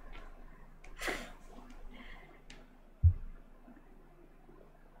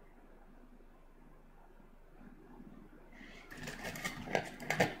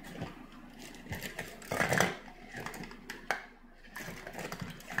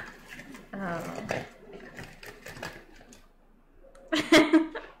 Oh.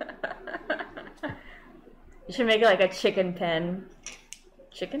 You should make it like a chicken pen.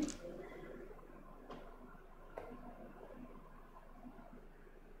 Chicken?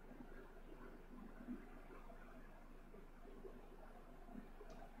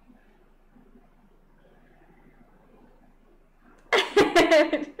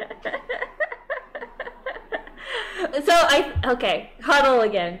 Okay, huddle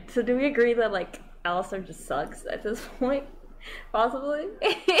again. So do we agree that, like, Alistair just sucks at this point? Possibly?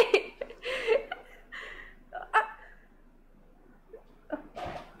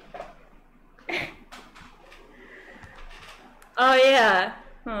 Oh, yeah.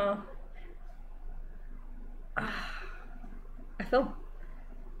 Oh. I feel...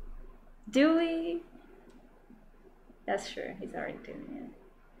 Do we? That's true. He's already doing it.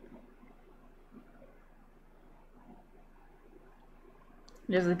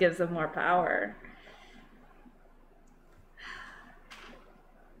 Just gives him more power.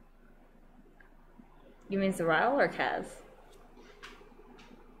 You mean Zariel or Kaz?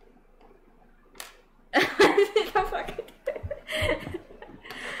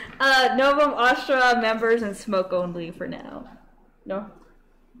 Novum Astra members and smoke only for now. No?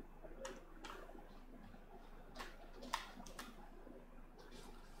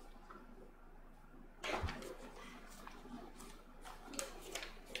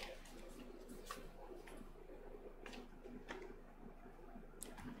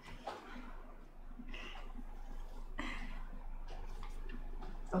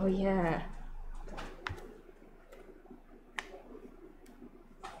 Oh yeah.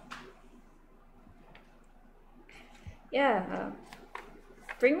 Yeah.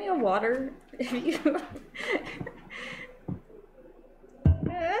 Bring me a water if you.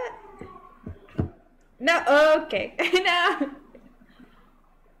 No. Okay. No.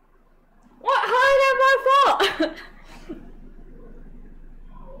 What? How is that my fault?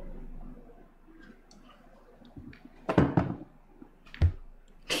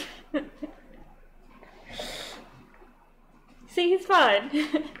 See, he's fine.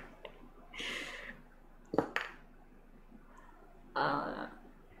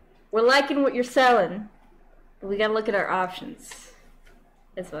 We're liking what you're selling. But we gotta look at our options.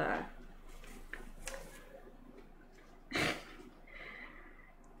 As well.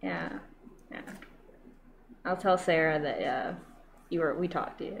 Yeah. Yeah. I'll tell Sarah that we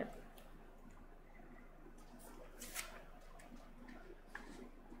talked to you.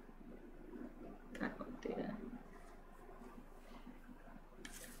 I won't do that.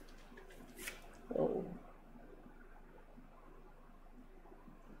 Whoa.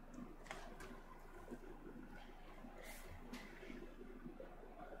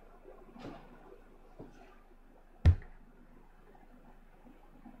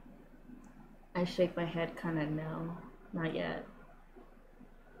 I shake my head kind of no. Not yet.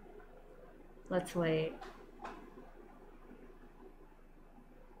 Let's wait.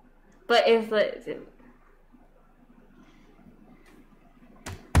 But if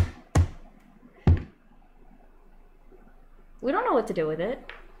we don't know what to do with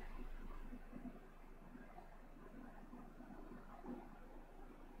it.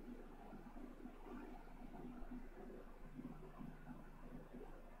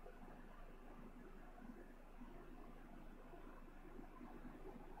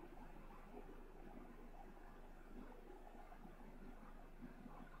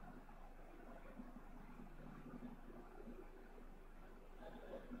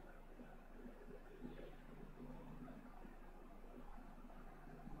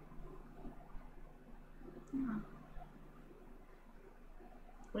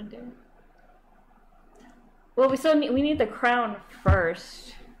 Window. Well, we need the crown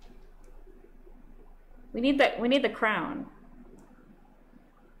first. We need the crown.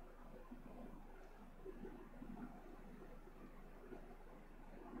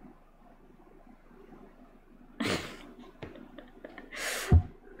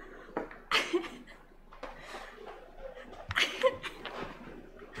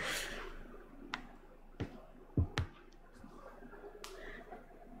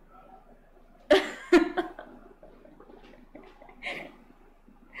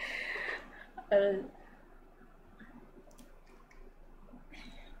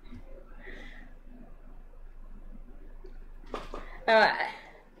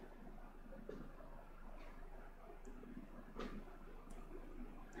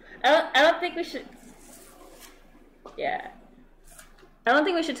 I don't think we should. Yeah. I don't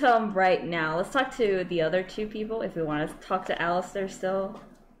think we should tell him right now. Let's talk to the other two people if we want to talk to Alistair still.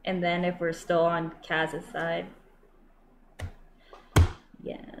 And then if we're still on Kaz's side.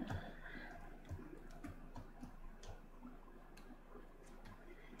 Yeah.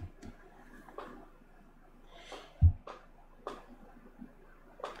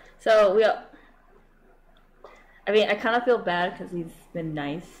 So I mean, I kind of feel bad because he's been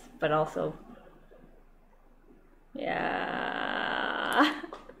nice, but also, yeah.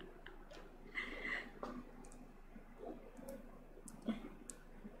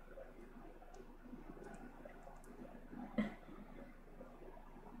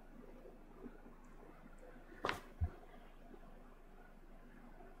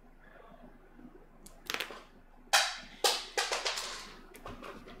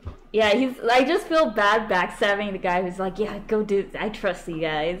 Yeah, I just feel bad backstabbing the guy who's like, yeah, go do it. I trust you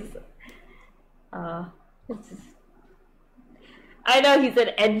guys. It's just... I know he's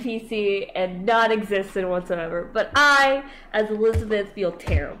an NPC and non-existent whatsoever, but I, as Elizabeth, feel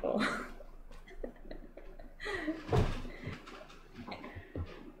terrible.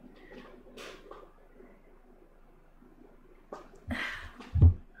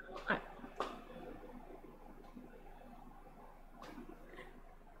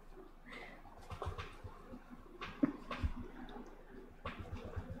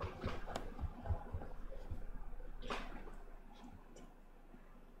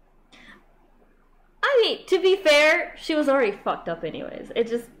 I mean, to be fair, she was already fucked up anyways. It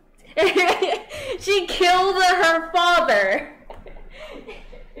just... she killed her father!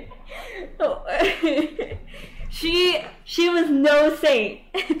 She was no saint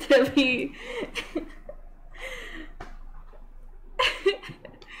to be...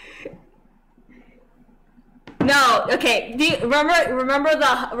 No, okay. Remember the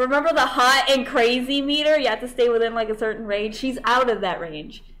hot and crazy meter? You have to stay within like a certain range. She's out of that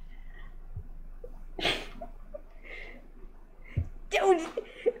range. Dude,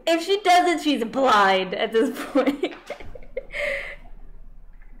 if she doesn't, she's blind at this point.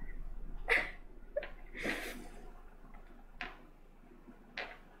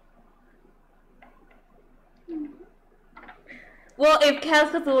 Well, if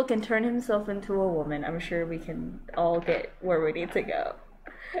Kaz Cthulhu can turn himself into a woman, I'm sure we can all get where we need to go.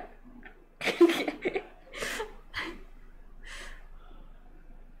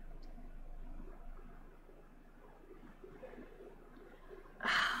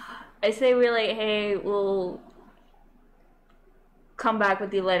 I say we're like, hey, we'll come back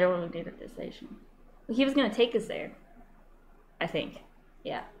with you later when we get at the station. He was gonna take us there, I think.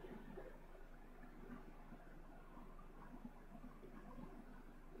 Yeah.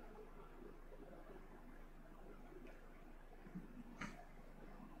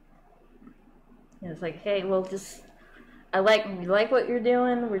 Yeah, it's like, hey, we'll just, we like what you're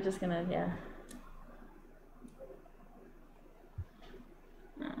doing. We're just gonna, yeah.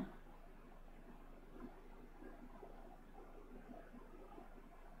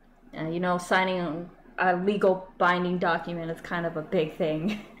 Yeah, you know, signing a legal binding document is kind of a big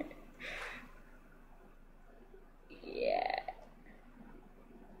thing. Yeah.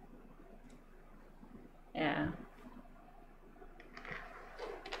 Yeah.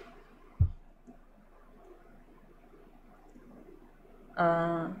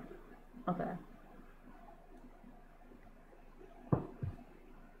 Okay.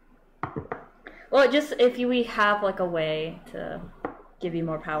 Well, just if we have like a way to give you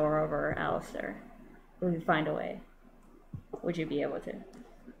more power over Alistair, we can find a way. Would you be able to?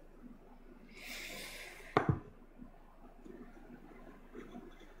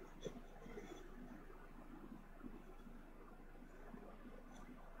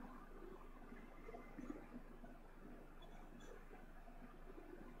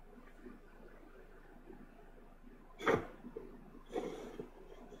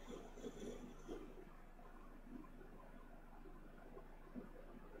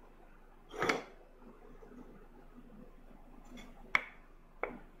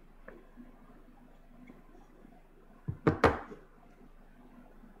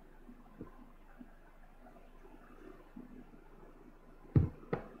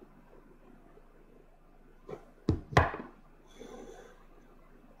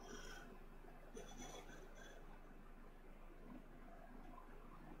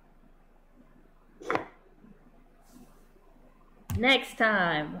 Next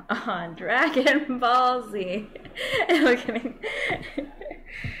time on Dragon Ball Z. I'm kidding.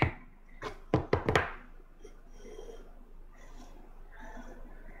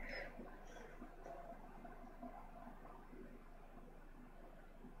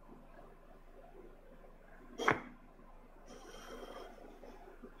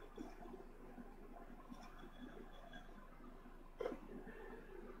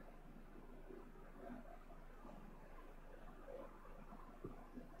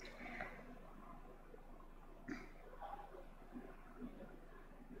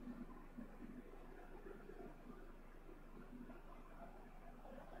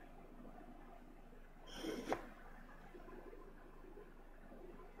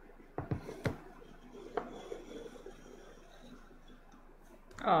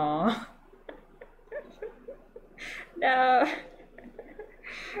 Aw. No.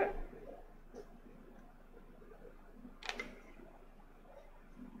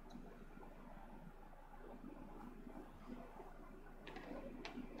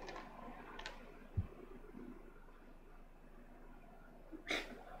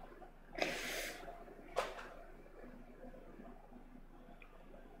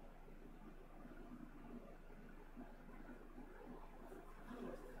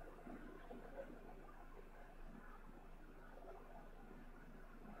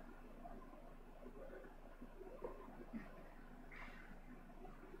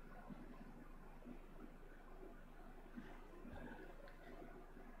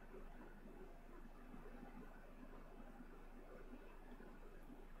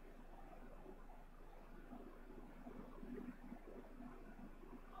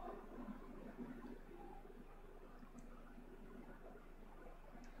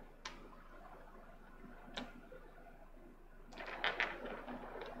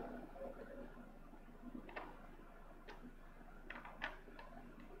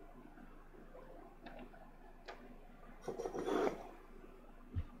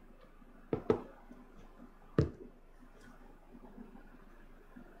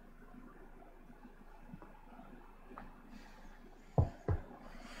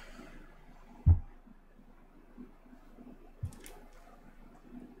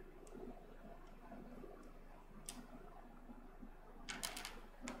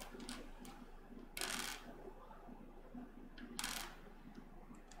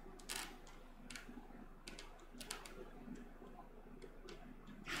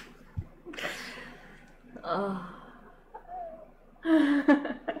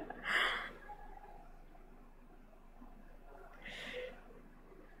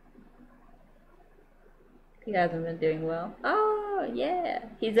 He hasn't been doing well. Oh, yeah.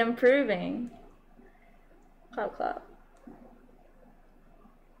 He's improving. Clap, clap.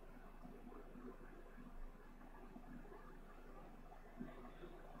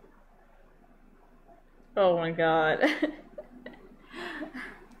 Oh my god.